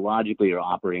psychologically are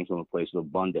operating from a place of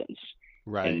abundance.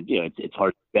 Right. And it's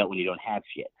hard to bet when you don't have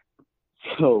shit.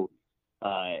 So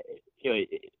uh,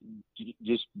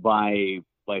 just by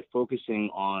focusing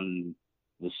on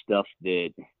the stuff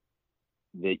that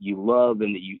you love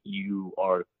and that you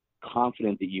are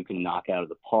confident that you can knock out of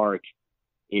the park,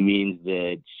 it means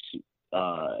that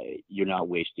you're not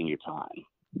wasting your time.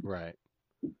 Right.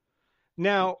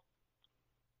 Now,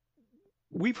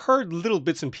 we've heard little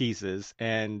bits and pieces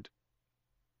and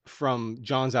from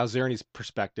John Zalzerni's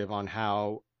perspective on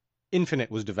how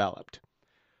Infinite was developed.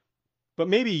 But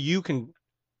maybe you can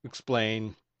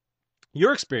explain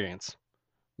your experience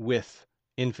with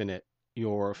Infinite,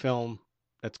 your film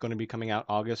that's going to be coming out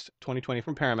August 2020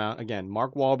 from Paramount. Again,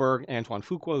 Mark Wahlberg, Antoine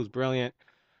Fuqua, who's brilliant.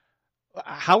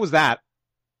 How was that?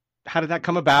 How did that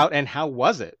come about, and how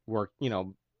was it? Work,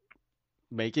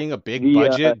 making a big The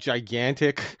budget,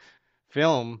 gigantic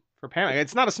film for Paramount.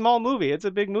 It's not a small movie; it's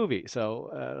a big movie.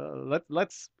 So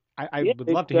let's. I Yeah, would it's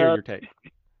love to hear your take.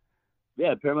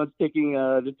 yeah, Paramount's taking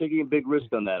they're taking a big risk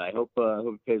on that. I hope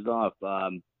it pays off.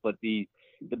 But the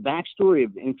backstory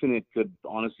of Infinite could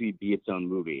honestly be its own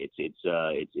movie.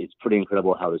 It's pretty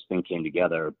incredible how this thing came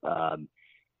together.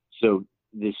 So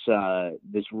this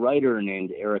writer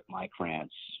named Eric Mykrantz,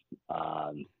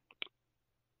 um,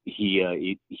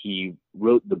 he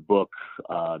wrote the book,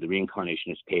 The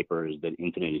Reincarnationist Papers, that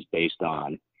Infinite is based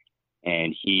on,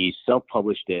 and he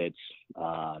self-published it.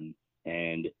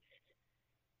 And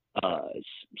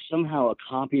somehow a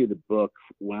copy of the book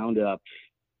wound up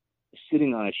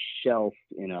sitting on a shelf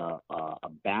in a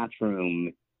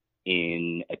bathroom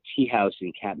in a tea house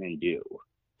in Kathmandu,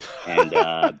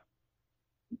 and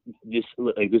this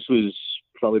was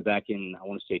probably back in, I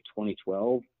want to say,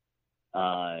 2012.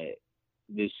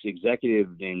 This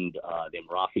executive named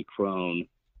Rafi Crone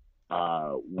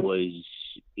was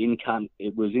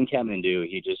it was in Kathmandu.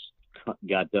 He just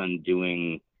got done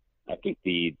doing, I think,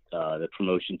 the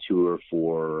promotion tour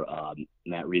for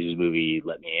Matt Reeves' movie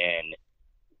Let Me In.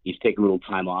 He's taking a little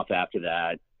time off after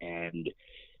that, and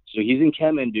so he's in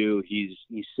Kathmandu. He's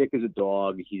sick as a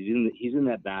dog. He's in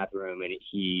that bathroom, and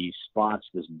he spots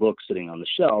this book sitting on the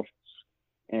shelf.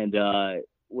 And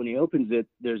when he opens it,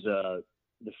 the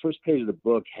first page of the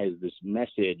book has this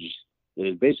message that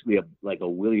is basically like a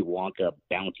Willy Wonka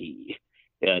bounty,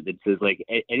 that says, like,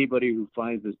 anybody who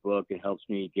finds this book and helps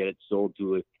me get it sold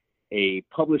to a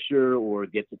publisher or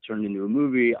gets it turned into a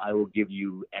movie, I will give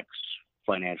you X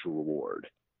financial reward.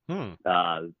 Hmm.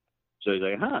 So he's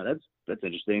like, that's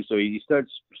interesting. So he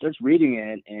starts reading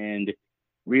it and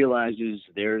realizes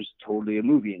there's totally a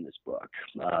movie in this book.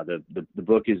 The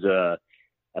book is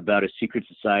about a secret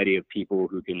society of people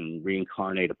who can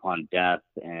reincarnate upon death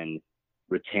and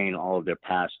retain all of their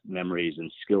past memories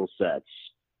and skill sets.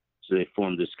 So they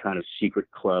form this kind of secret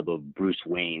club of Bruce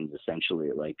Waynes,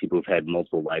 essentially, like people who've had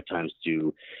multiple lifetimes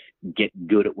to get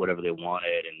good at whatever they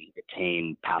wanted and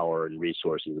attain power and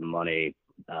resources and money.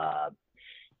 The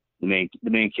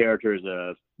main character is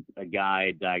a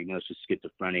guy diagnosed with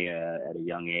schizophrenia at a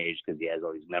young age because he has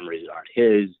all these memories that aren't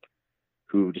his,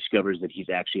 who discovers that he's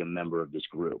actually a member of this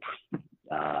group.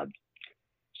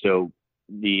 So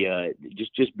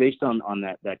just based on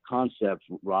that concept,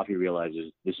 Rafi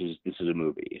realizes this is a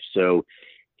movie. So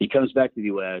he comes back to the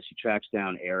U.S. He tracks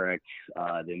down Eric.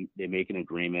 They make an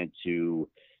agreement to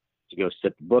go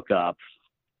set the book up.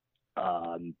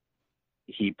 Rafi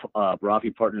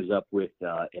partners up with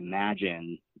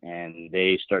Imagine, and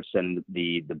they start sending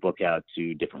the book out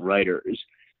to different writers.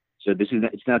 So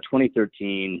it's now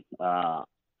 2013. I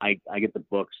get the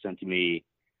book sent to me.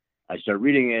 I start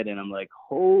reading it, and I'm like,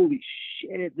 holy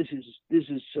shit, this is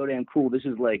so damn cool. This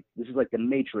is like the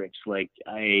Matrix. Like,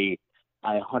 I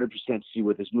 100% see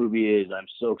what this movie is. I'm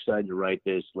so excited to write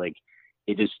this. Like,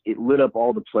 it lit up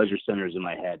all the pleasure centers in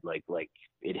my head. Like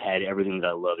it had everything that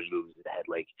I love in movies. It had,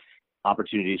 like,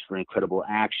 opportunities for incredible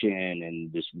action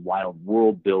and this wild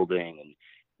world building and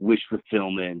wish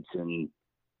fulfillment, and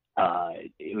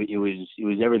it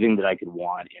was everything that I could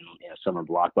want in a summer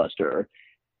blockbuster.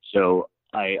 So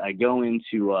I go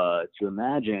into to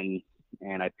Imagine,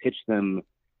 and I pitch them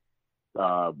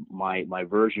my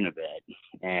version of it,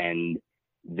 and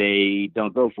they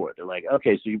don't go for it. They're like,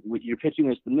 okay, so you're pitching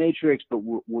us The Matrix, but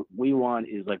what we want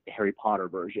is like the Harry Potter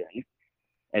version.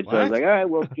 And so I was What? like, all right,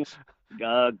 well, just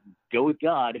go with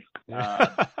God.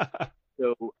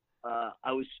 So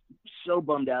I was so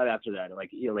bummed out after that.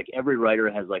 Like, like every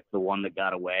writer has like the one that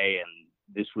got away, and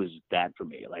this was that for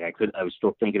me. Like I was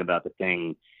still thinking about the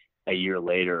thing a year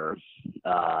later.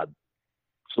 Uh,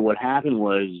 so what happened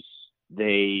was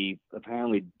they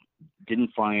apparently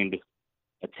didn't find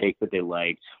a take that they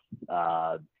liked,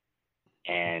 uh,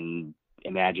 and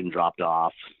Imagine dropped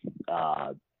off,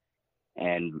 uh,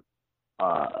 and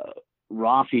uh,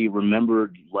 Rafi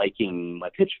remembered liking my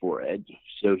pitch for it,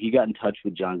 so he got in touch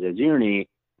with John Zazirny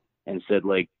and said,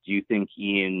 like, do you think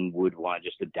Ian would want to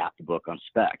just adapt the book on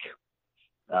spec?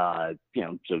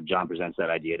 So John presents that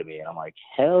idea to me, and I'm like,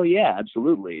 hell yeah,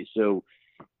 absolutely. So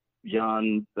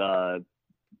John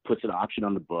puts an option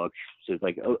on the book. So it's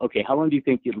like, oh, okay, how long do you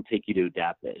think it'll take you to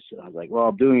adapt this? And I was like, well,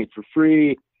 I'm doing it for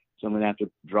free, so I'm going to have to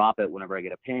drop it whenever I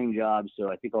get a paying job.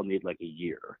 So I think I'll need like a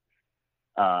year.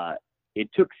 Uh, it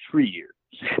took 3 years.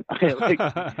 Like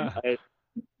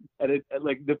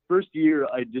the first year,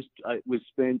 I was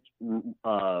spent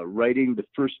writing the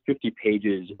first 50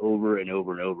 pages over and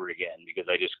over and over again because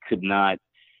I just could not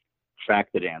track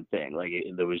the damn thing. Like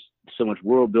there was so much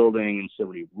world building and so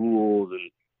many rules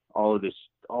and all this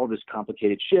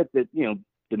complicated shit that the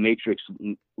Matrix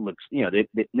looks the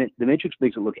Matrix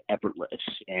makes it look effortless.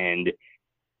 And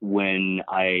when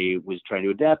I was trying to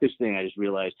adapt this thing, I just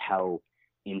realized how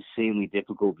insanely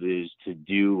difficult it is to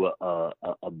do a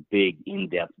big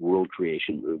in-depth world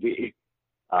creation movie.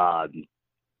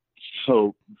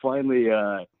 So finally,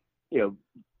 after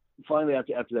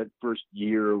that first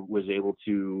year, was able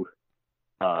to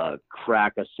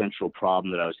crack a central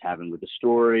problem that I was having with the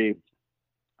story.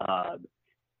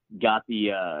 Got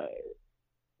the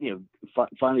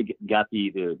finally got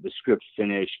the script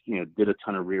finished. Did a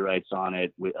ton of rewrites on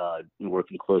it, with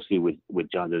working closely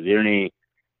with John Zazirny.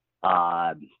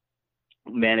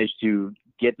 Managed to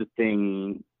get the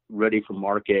thing ready for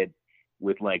market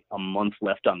with like a month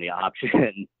left on the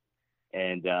option.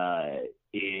 And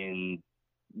in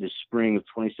the spring of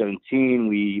 2017,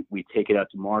 we take it out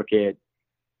to market.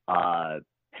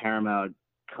 Paramount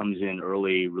comes in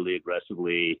early, really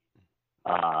aggressively,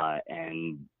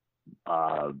 and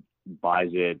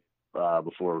buys it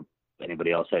before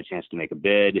anybody else had a chance to make a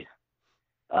bid.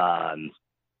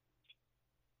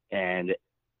 And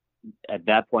at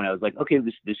that point, I was like, okay,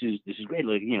 this is great.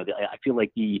 Like, I feel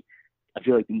like the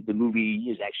movie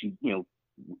is actually,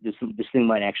 this thing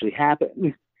might actually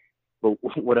happen. But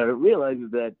what I realized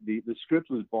is that the script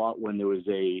was bought when there was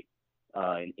an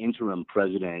interim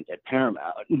president at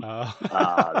Paramount.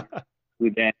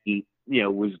 Who then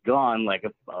was gone like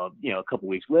a couple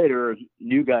weeks later.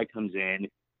 New guy comes in,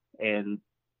 and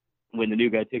when the new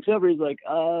guy takes over, he's like,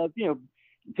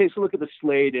 takes a look at the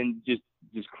slate and just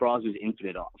crosses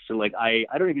Infinite off. So like I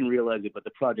don't even realize it, but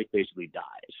the project basically dies.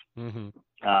 Mm-hmm.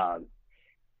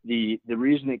 The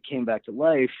reason it came back to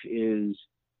life is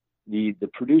the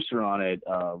producer on it,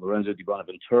 Lorenzo Di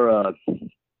Bonaventura,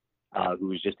 who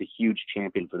was just a huge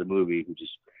champion for the movie, who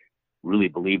just really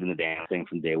believed in the damn thing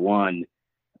from day one,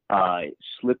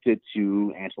 slipped it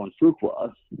to Antoine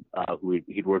Fuqua, who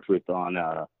he'd worked with on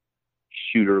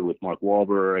Shooter with Mark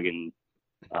Wahlberg, and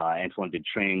Antoine did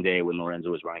Training Day when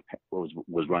Lorenzo was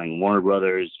running Warner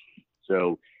Brothers.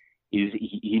 So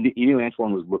he knew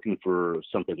Antoine was looking for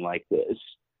something like this.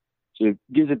 So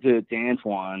gives it to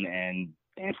Antoine, and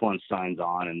Antoine signs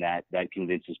on, and that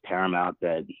convinces Paramount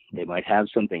that they might have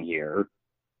something here.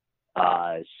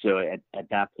 So at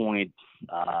that point,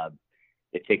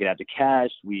 they take it out to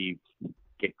cast. We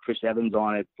get Chris Evans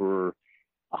on it for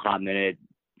a hot minute.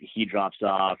 He drops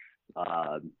off.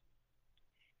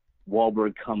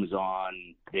 Wahlberg comes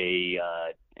on. They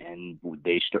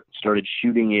started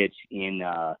shooting it in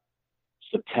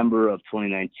September of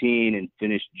 2019 and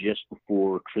finished just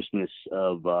before Christmas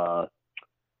of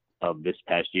this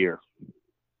past year.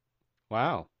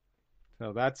 Wow.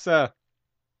 So that's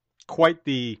quite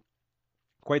the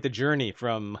journey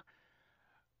from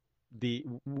the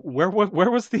where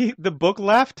was the book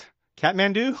left?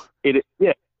 Kathmandu? It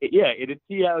had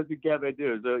 2 hours in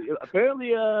Kathmandu. So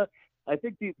apparently, I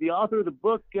think the author of the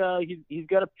book, he's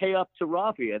got to pay up to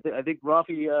Rafi. I think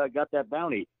Rafi got that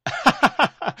bounty.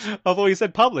 Although he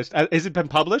said published. Has it been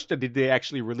published, or did they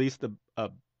actually release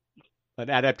an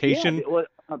adaptation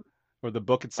for the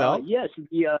book itself? Yes.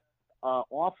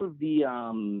 Off of the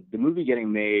movie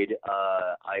getting made,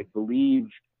 I believe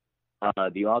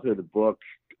the author of the book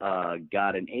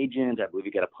got an agent. I believe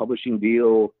he got a publishing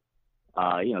deal.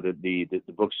 The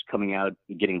book's coming out,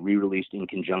 getting re-released in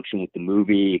conjunction with the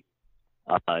movie.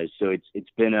 So it's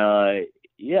been a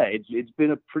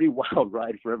pretty wild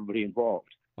ride for everybody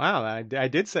involved. Wow, I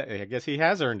did say. I guess he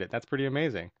has earned it. That's pretty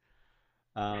amazing.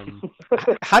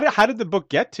 How did the book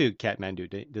get to Kathmandu?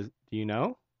 Do you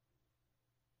know?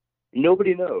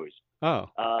 Nobody knows. Oh,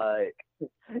 Uh,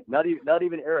 not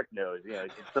even Eric knows.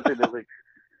 It's something that like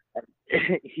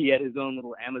he had his own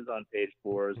little Amazon page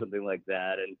for or something like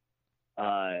that, and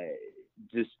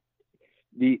just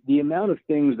the amount of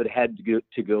things that had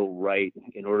to go right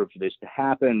in order for this to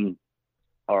happen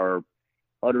are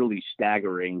utterly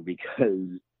staggering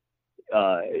because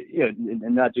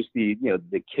and not just the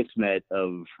kismet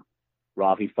of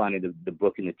Rafi finding the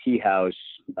book in the tea house,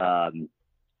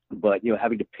 but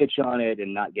having to pitch on it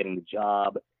and not getting the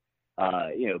job,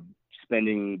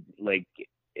 spending like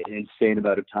an insane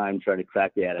amount of time trying to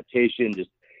crack the adaptation, just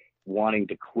wanting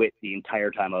to quit the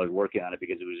entire time I was working on it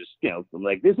because it was just I'm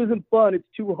like, this isn't fun, it's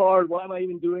too hard, why am I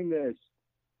even doing this?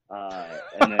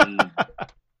 And then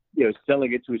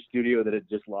selling it to a studio that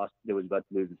was about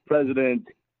to lose its president,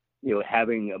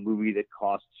 having a movie that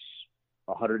costs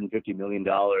 $150 million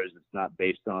that's not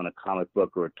based on a comic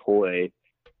book or a toy.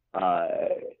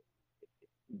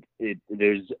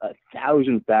 There's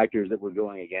 1,000 factors that were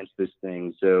going against this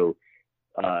thing. So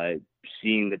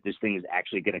seeing that this thing is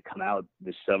actually going to come out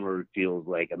this summer feels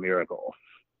like a miracle.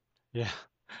 yeah,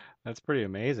 that's pretty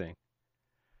amazing.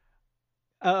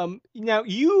 Now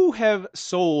you have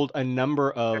sold a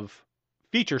number of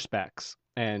feature specs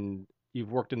and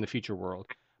you've worked in the feature world,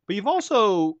 but you've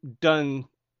also done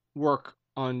work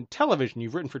on television.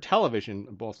 You've written for television,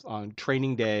 both on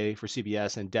Training Day for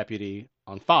CBS and Deputy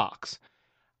on Fox.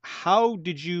 How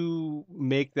did you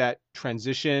make that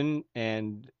transition,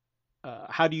 and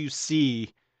how do you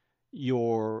see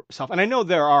yourself? And I know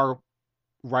there are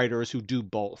writers who do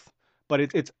both, but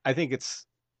I think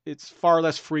it's far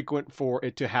less frequent for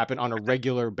it to happen on a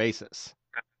regular basis.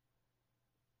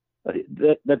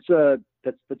 That's a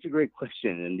great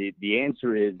question, and the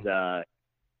answer is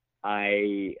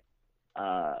I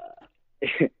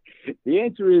the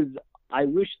answer is I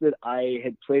wish that I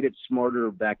had played it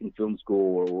smarter back in film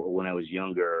school or when I was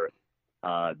younger,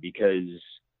 because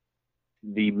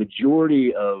the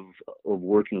majority of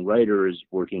working writers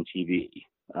work in TV,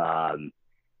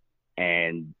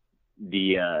 and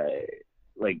the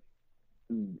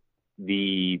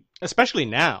especially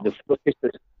now. The focus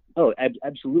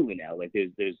absolutely now. Like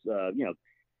there's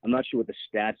I'm not sure what the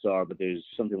stats are, but there's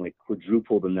something like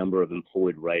quadruple the number of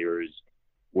employed writers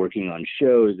working on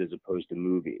shows as opposed to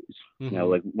movies. Mm-hmm.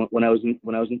 Like when I was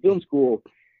in film school,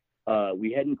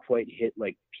 we hadn't quite hit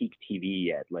like peak TV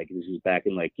yet. Like this is back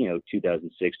in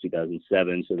 2006,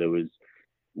 2007. So there was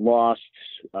Lost,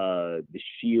 The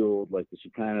Shield, like The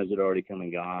Sopranos had already come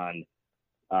and gone.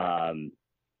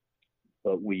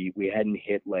 But we hadn't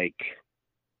hit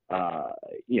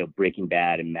Breaking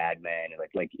Bad and Mad Men.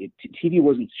 TV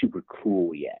wasn't super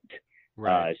cool yet.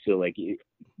 Right. So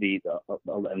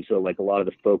and so a lot of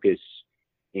the focus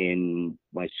in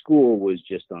my school was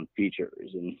just on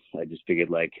features, and I just figured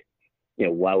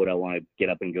why would I want to get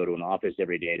up and go to an office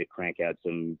every day to crank out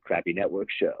some crappy network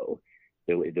show?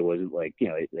 There wasn't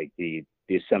the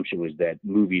assumption was that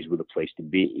movies were the place to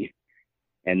be.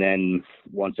 And then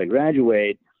once I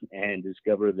graduate and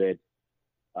discover that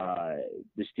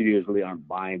the studios really aren't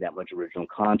buying that much original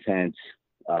content,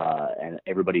 and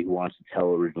everybody who wants to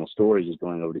tell original stories is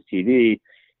going over to TV.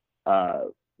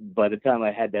 By the time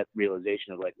I had that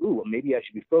realization of maybe I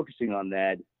should be focusing on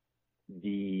that,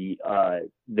 the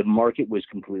market was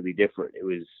completely different. It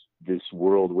was this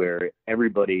world where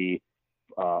everybody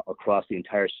across the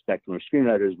entire spectrum of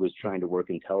screenwriters was trying to work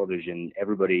in television.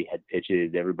 Everybody had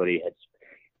pitches, everybody had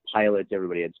pilots,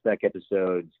 everybody had spec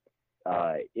episodes.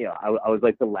 I was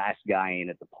like the last guy in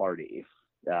at the party.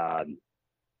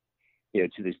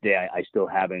 To this day, I still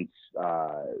haven't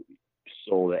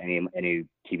sold any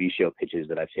TV show pitches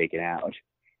that I've taken out.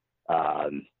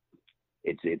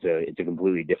 It's a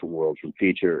completely different world from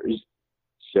features.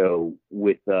 So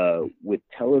with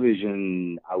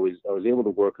television, I was able to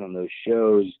work on those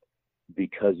shows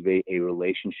because of a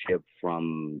relationship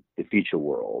from the feature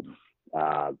world.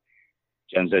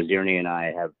 Jen Zazirny and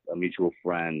I have a mutual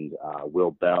friend,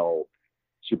 Will Bell,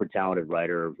 super talented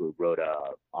writer who wrote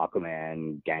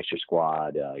Aquaman, Gangster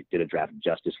Squad, did a draft of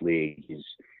Justice League. He's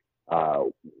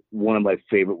one of my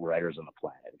favorite writers on the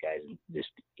planet. The guy's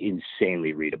just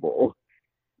insanely readable.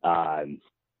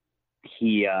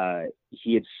 He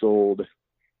had sold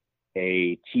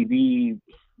a TV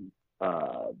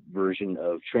version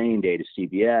of Training Day to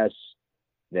CBS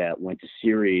that went to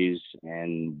series,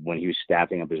 and when he was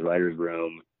staffing up his writer's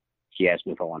room, he asked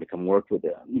me if I wanted to come work with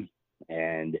him.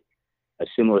 And a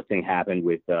similar thing happened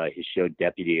with his show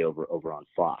Deputy over on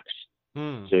Fox.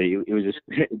 So it was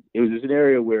a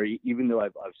scenario where even though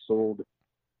I've sold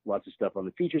lots of stuff on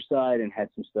the feature side and had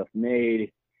some stuff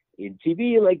made, in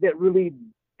TV, like that really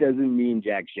doesn't mean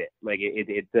jack shit. Like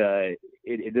it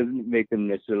doesn't make them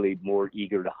necessarily more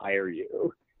eager to hire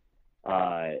you.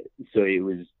 So it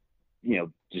was,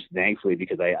 just thankfully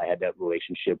because I had that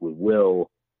relationship with Will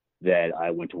that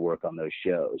I went to work on those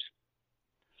shows.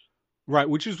 Right,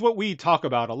 which is what we talk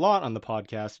about a lot on the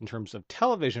podcast in terms of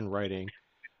television writing.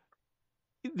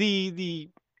 The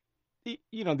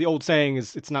the old saying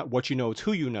is it's not what you know, it's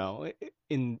who you know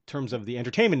in terms of the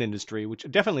entertainment industry, which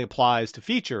definitely applies to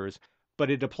features,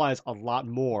 but it applies a lot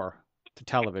more to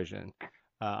television.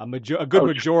 A good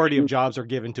majority of jobs are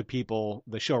given to people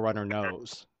the showrunner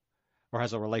knows or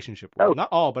has a relationship with. Not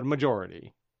all, but a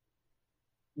majority.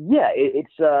 Yeah,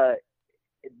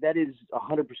 that is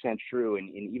 100% true,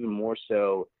 and even more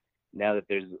so now that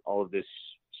there's all of this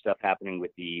stuff happening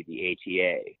with the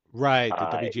ATA. Right, the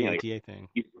WGATA thing.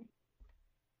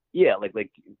 Yeah, like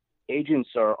agents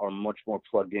are much more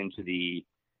plugged into the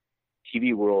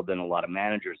TV world than a lot of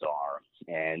managers are.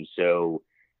 And so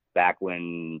back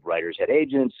when writers had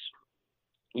agents,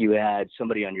 you had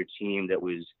somebody on your team that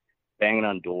was banging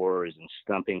on doors and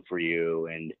stumping for you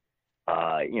and,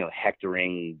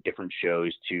 hectoring different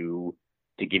shows to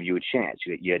give you a chance.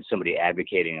 You had somebody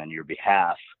advocating on your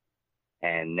behalf.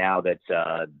 And now that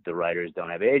the writers don't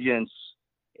have agents,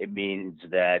 it means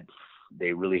that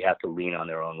they really have to lean on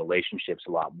their own relationships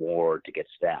a lot more to get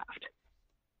staffed.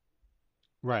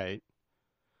 Right.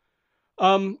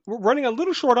 We're running a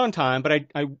little short on time, but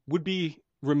I would be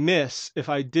remiss if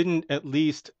I didn't at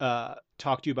least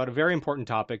talk to you about a very important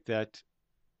topic that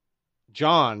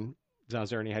John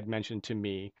Zanzerni had mentioned to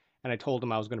me, and I told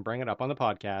him I was going to bring it up on the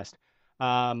podcast.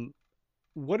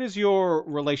 What is your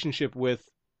relationship with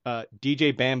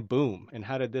DJ Bam Boom, and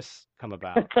how did this come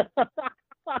about?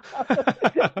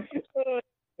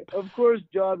 Of course,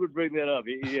 John would bring that up.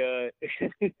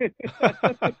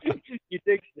 He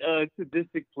takes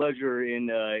sadistic pleasure in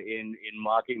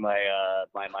mocking my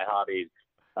hobbies.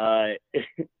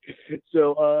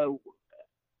 So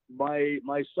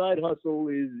my side hustle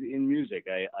is in music.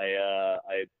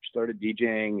 I started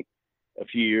DJing a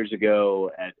few years ago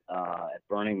at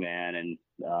Burning Man, and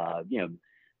I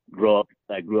grew up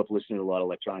listening to a lot of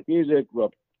electronic music. Grew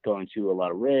up going to a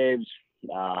lot of raves.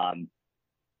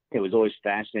 I was always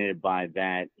fascinated by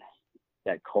that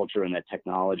culture and that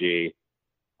technology,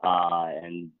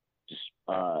 and just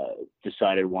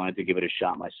decided wanted to give it a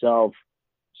shot myself.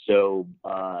 So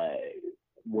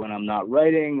when I'm not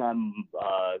writing,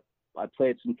 I play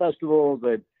at some festivals.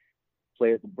 I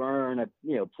play at the Burn. I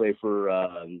play for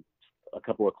a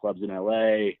couple of clubs in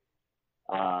LA.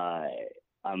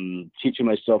 I'm teaching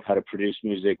myself how to produce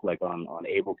music, like on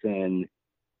Ableton.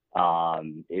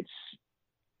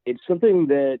 It's something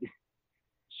that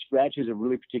scratches a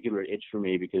really particular itch for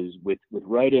me, because with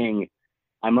writing,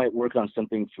 I might work on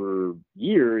something for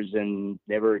years and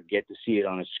never get to see it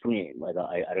on a screen. Like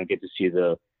I don't get to see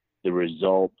the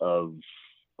result of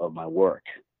my work.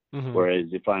 Mm-hmm. Whereas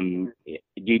if I'm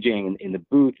DJing in the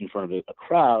booth in front of a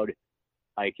crowd,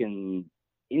 I can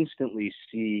instantly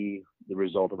see the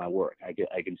result of my work. I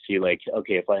can see, like,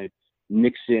 okay, if I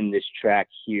mix in this track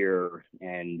here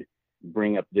and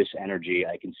bring up this energy,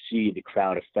 I can see the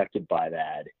crowd affected by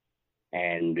that.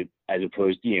 And as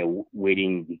opposed to,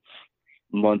 waiting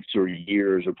months or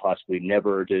years or possibly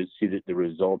never to see the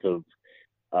result of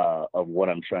what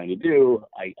I'm trying to do,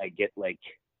 I get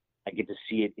to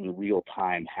see it in real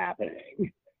time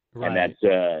happening. Right. And that's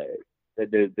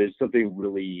there's something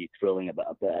really thrilling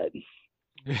about that.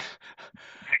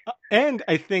 And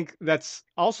I think that's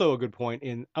also a good point.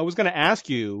 I was going to ask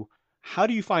you, how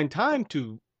do you find time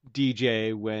to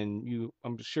DJ when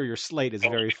I'm sure your slate is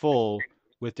very full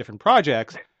with different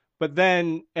projects, but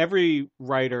then every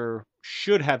writer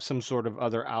should have some sort of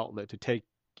other outlet to take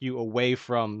you away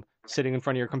from sitting in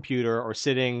front of your computer or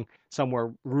sitting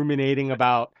somewhere ruminating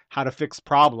about how to fix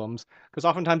problems, because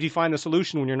oftentimes you find the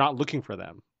solution when you're not looking for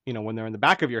them, when they're in the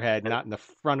back of your head, not in the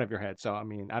front of your head. So, I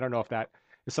mean, I don't know if that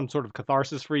is some sort of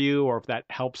catharsis for you or if that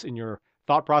helps in your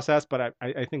thought process, but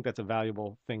I think that's a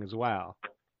valuable thing as well.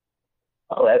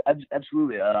 Oh,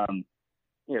 absolutely.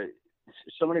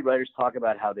 So many writers talk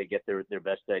about how they get their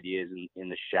best ideas in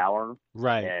the shower.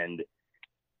 Right. And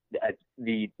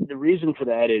the reason for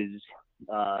that is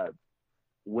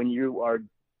when you are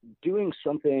doing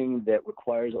something that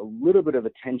requires a little bit of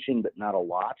attention but not a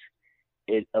lot,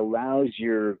 it allows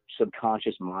your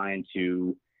subconscious mind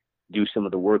to do some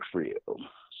of the work for you.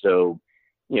 So,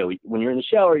 when you're in the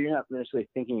shower, you're not necessarily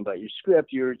thinking about your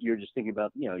script. You're just thinking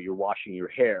about, you're washing your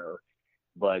hair.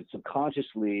 But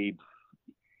subconsciously,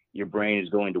 your brain is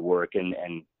going to work and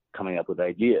coming up with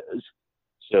ideas.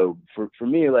 So for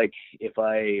me, like, if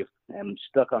I am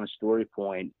stuck on a story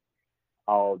point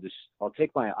I'll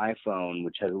take my iPhone,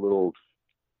 which has a little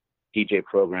DJ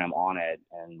program on it,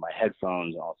 and my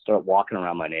headphones. I'll start walking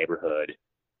around my neighborhood,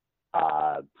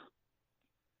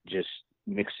 just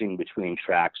mixing between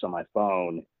tracks on my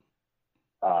phone,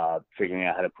 figuring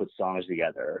out how to put songs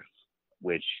together,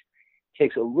 which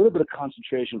takes a little bit of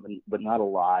concentration, but not a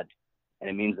lot. And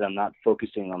it means that I'm not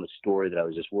focusing on the story that I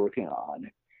was just working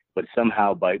on. But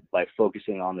somehow by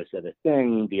focusing on this other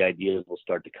thing, the ideas will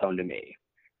start to come to me.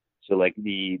 So like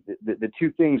the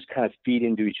two things kind of feed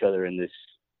into each other in this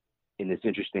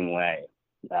interesting way.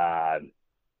 And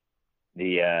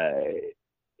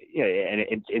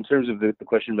in terms of the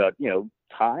question about,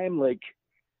 time, like,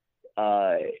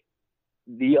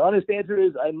 the honest answer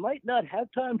is I might not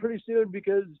have time pretty soon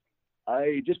because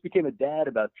I just became a dad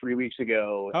about 3 weeks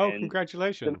ago. Oh, and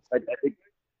congratulations. I think,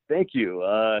 thank you.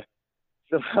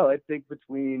 Somehow I think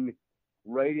between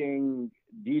writing,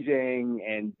 DJing,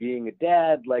 and being a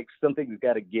dad, like something's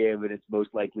got to give, and it's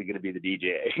most likely going to be the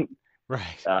DJ.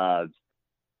 Right.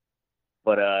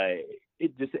 But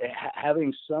it just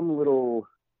having some little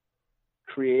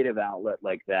creative outlet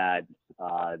like that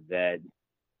that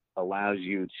allows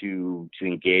you to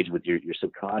engage with your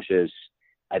subconscious,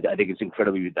 I think it's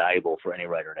incredibly valuable for any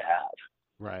writer to have.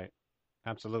 Right.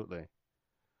 Absolutely.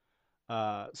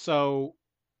 So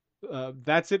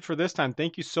that's it for this time.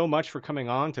 Thank you so much for coming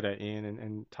on today, Ian,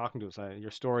 and talking to us.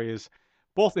 Your story is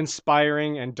both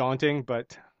inspiring and daunting,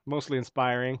 but mostly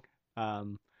inspiring.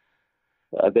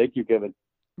 Thank you, Kevin.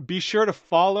 Be sure to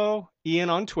follow Ian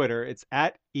on Twitter. It's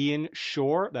at Ian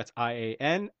Shorr. That's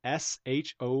IANSHORR.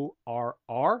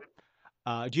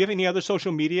 Do you have any other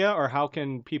social media, or how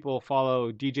can people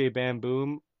follow DJ Bam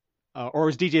Boom? Or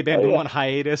is DJ Bam Boom on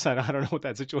hiatus? I don't know what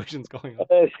that situation's going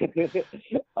on.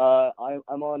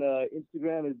 I'm on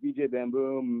Instagram as DJ Bam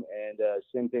Boom, and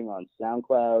same thing on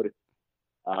SoundCloud.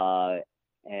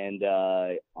 And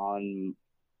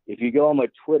if you go on my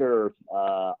Twitter,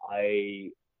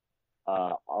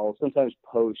 I'll sometimes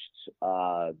post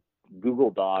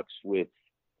Google Docs with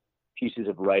pieces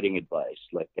of writing advice.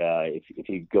 Like if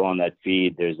you go on that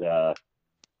feed, there's a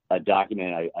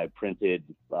document I printed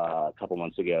a couple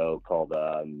months ago called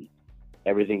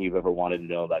Everything You've Ever Wanted to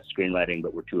Know About Screenwriting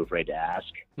But Were Too Afraid to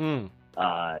Ask. And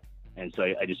so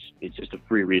it's just a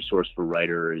free resource for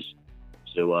writers.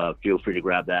 So feel free to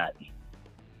grab that.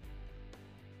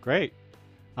 Great.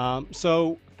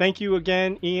 So thank you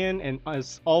again, Ian. And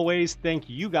as always, thank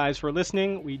you guys for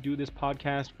listening. We do this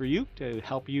podcast for you to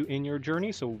help you in your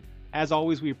journey. So as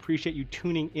always, we appreciate you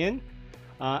tuning in.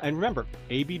 And remember,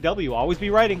 ABW, always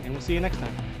be writing, and we'll see you next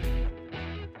time.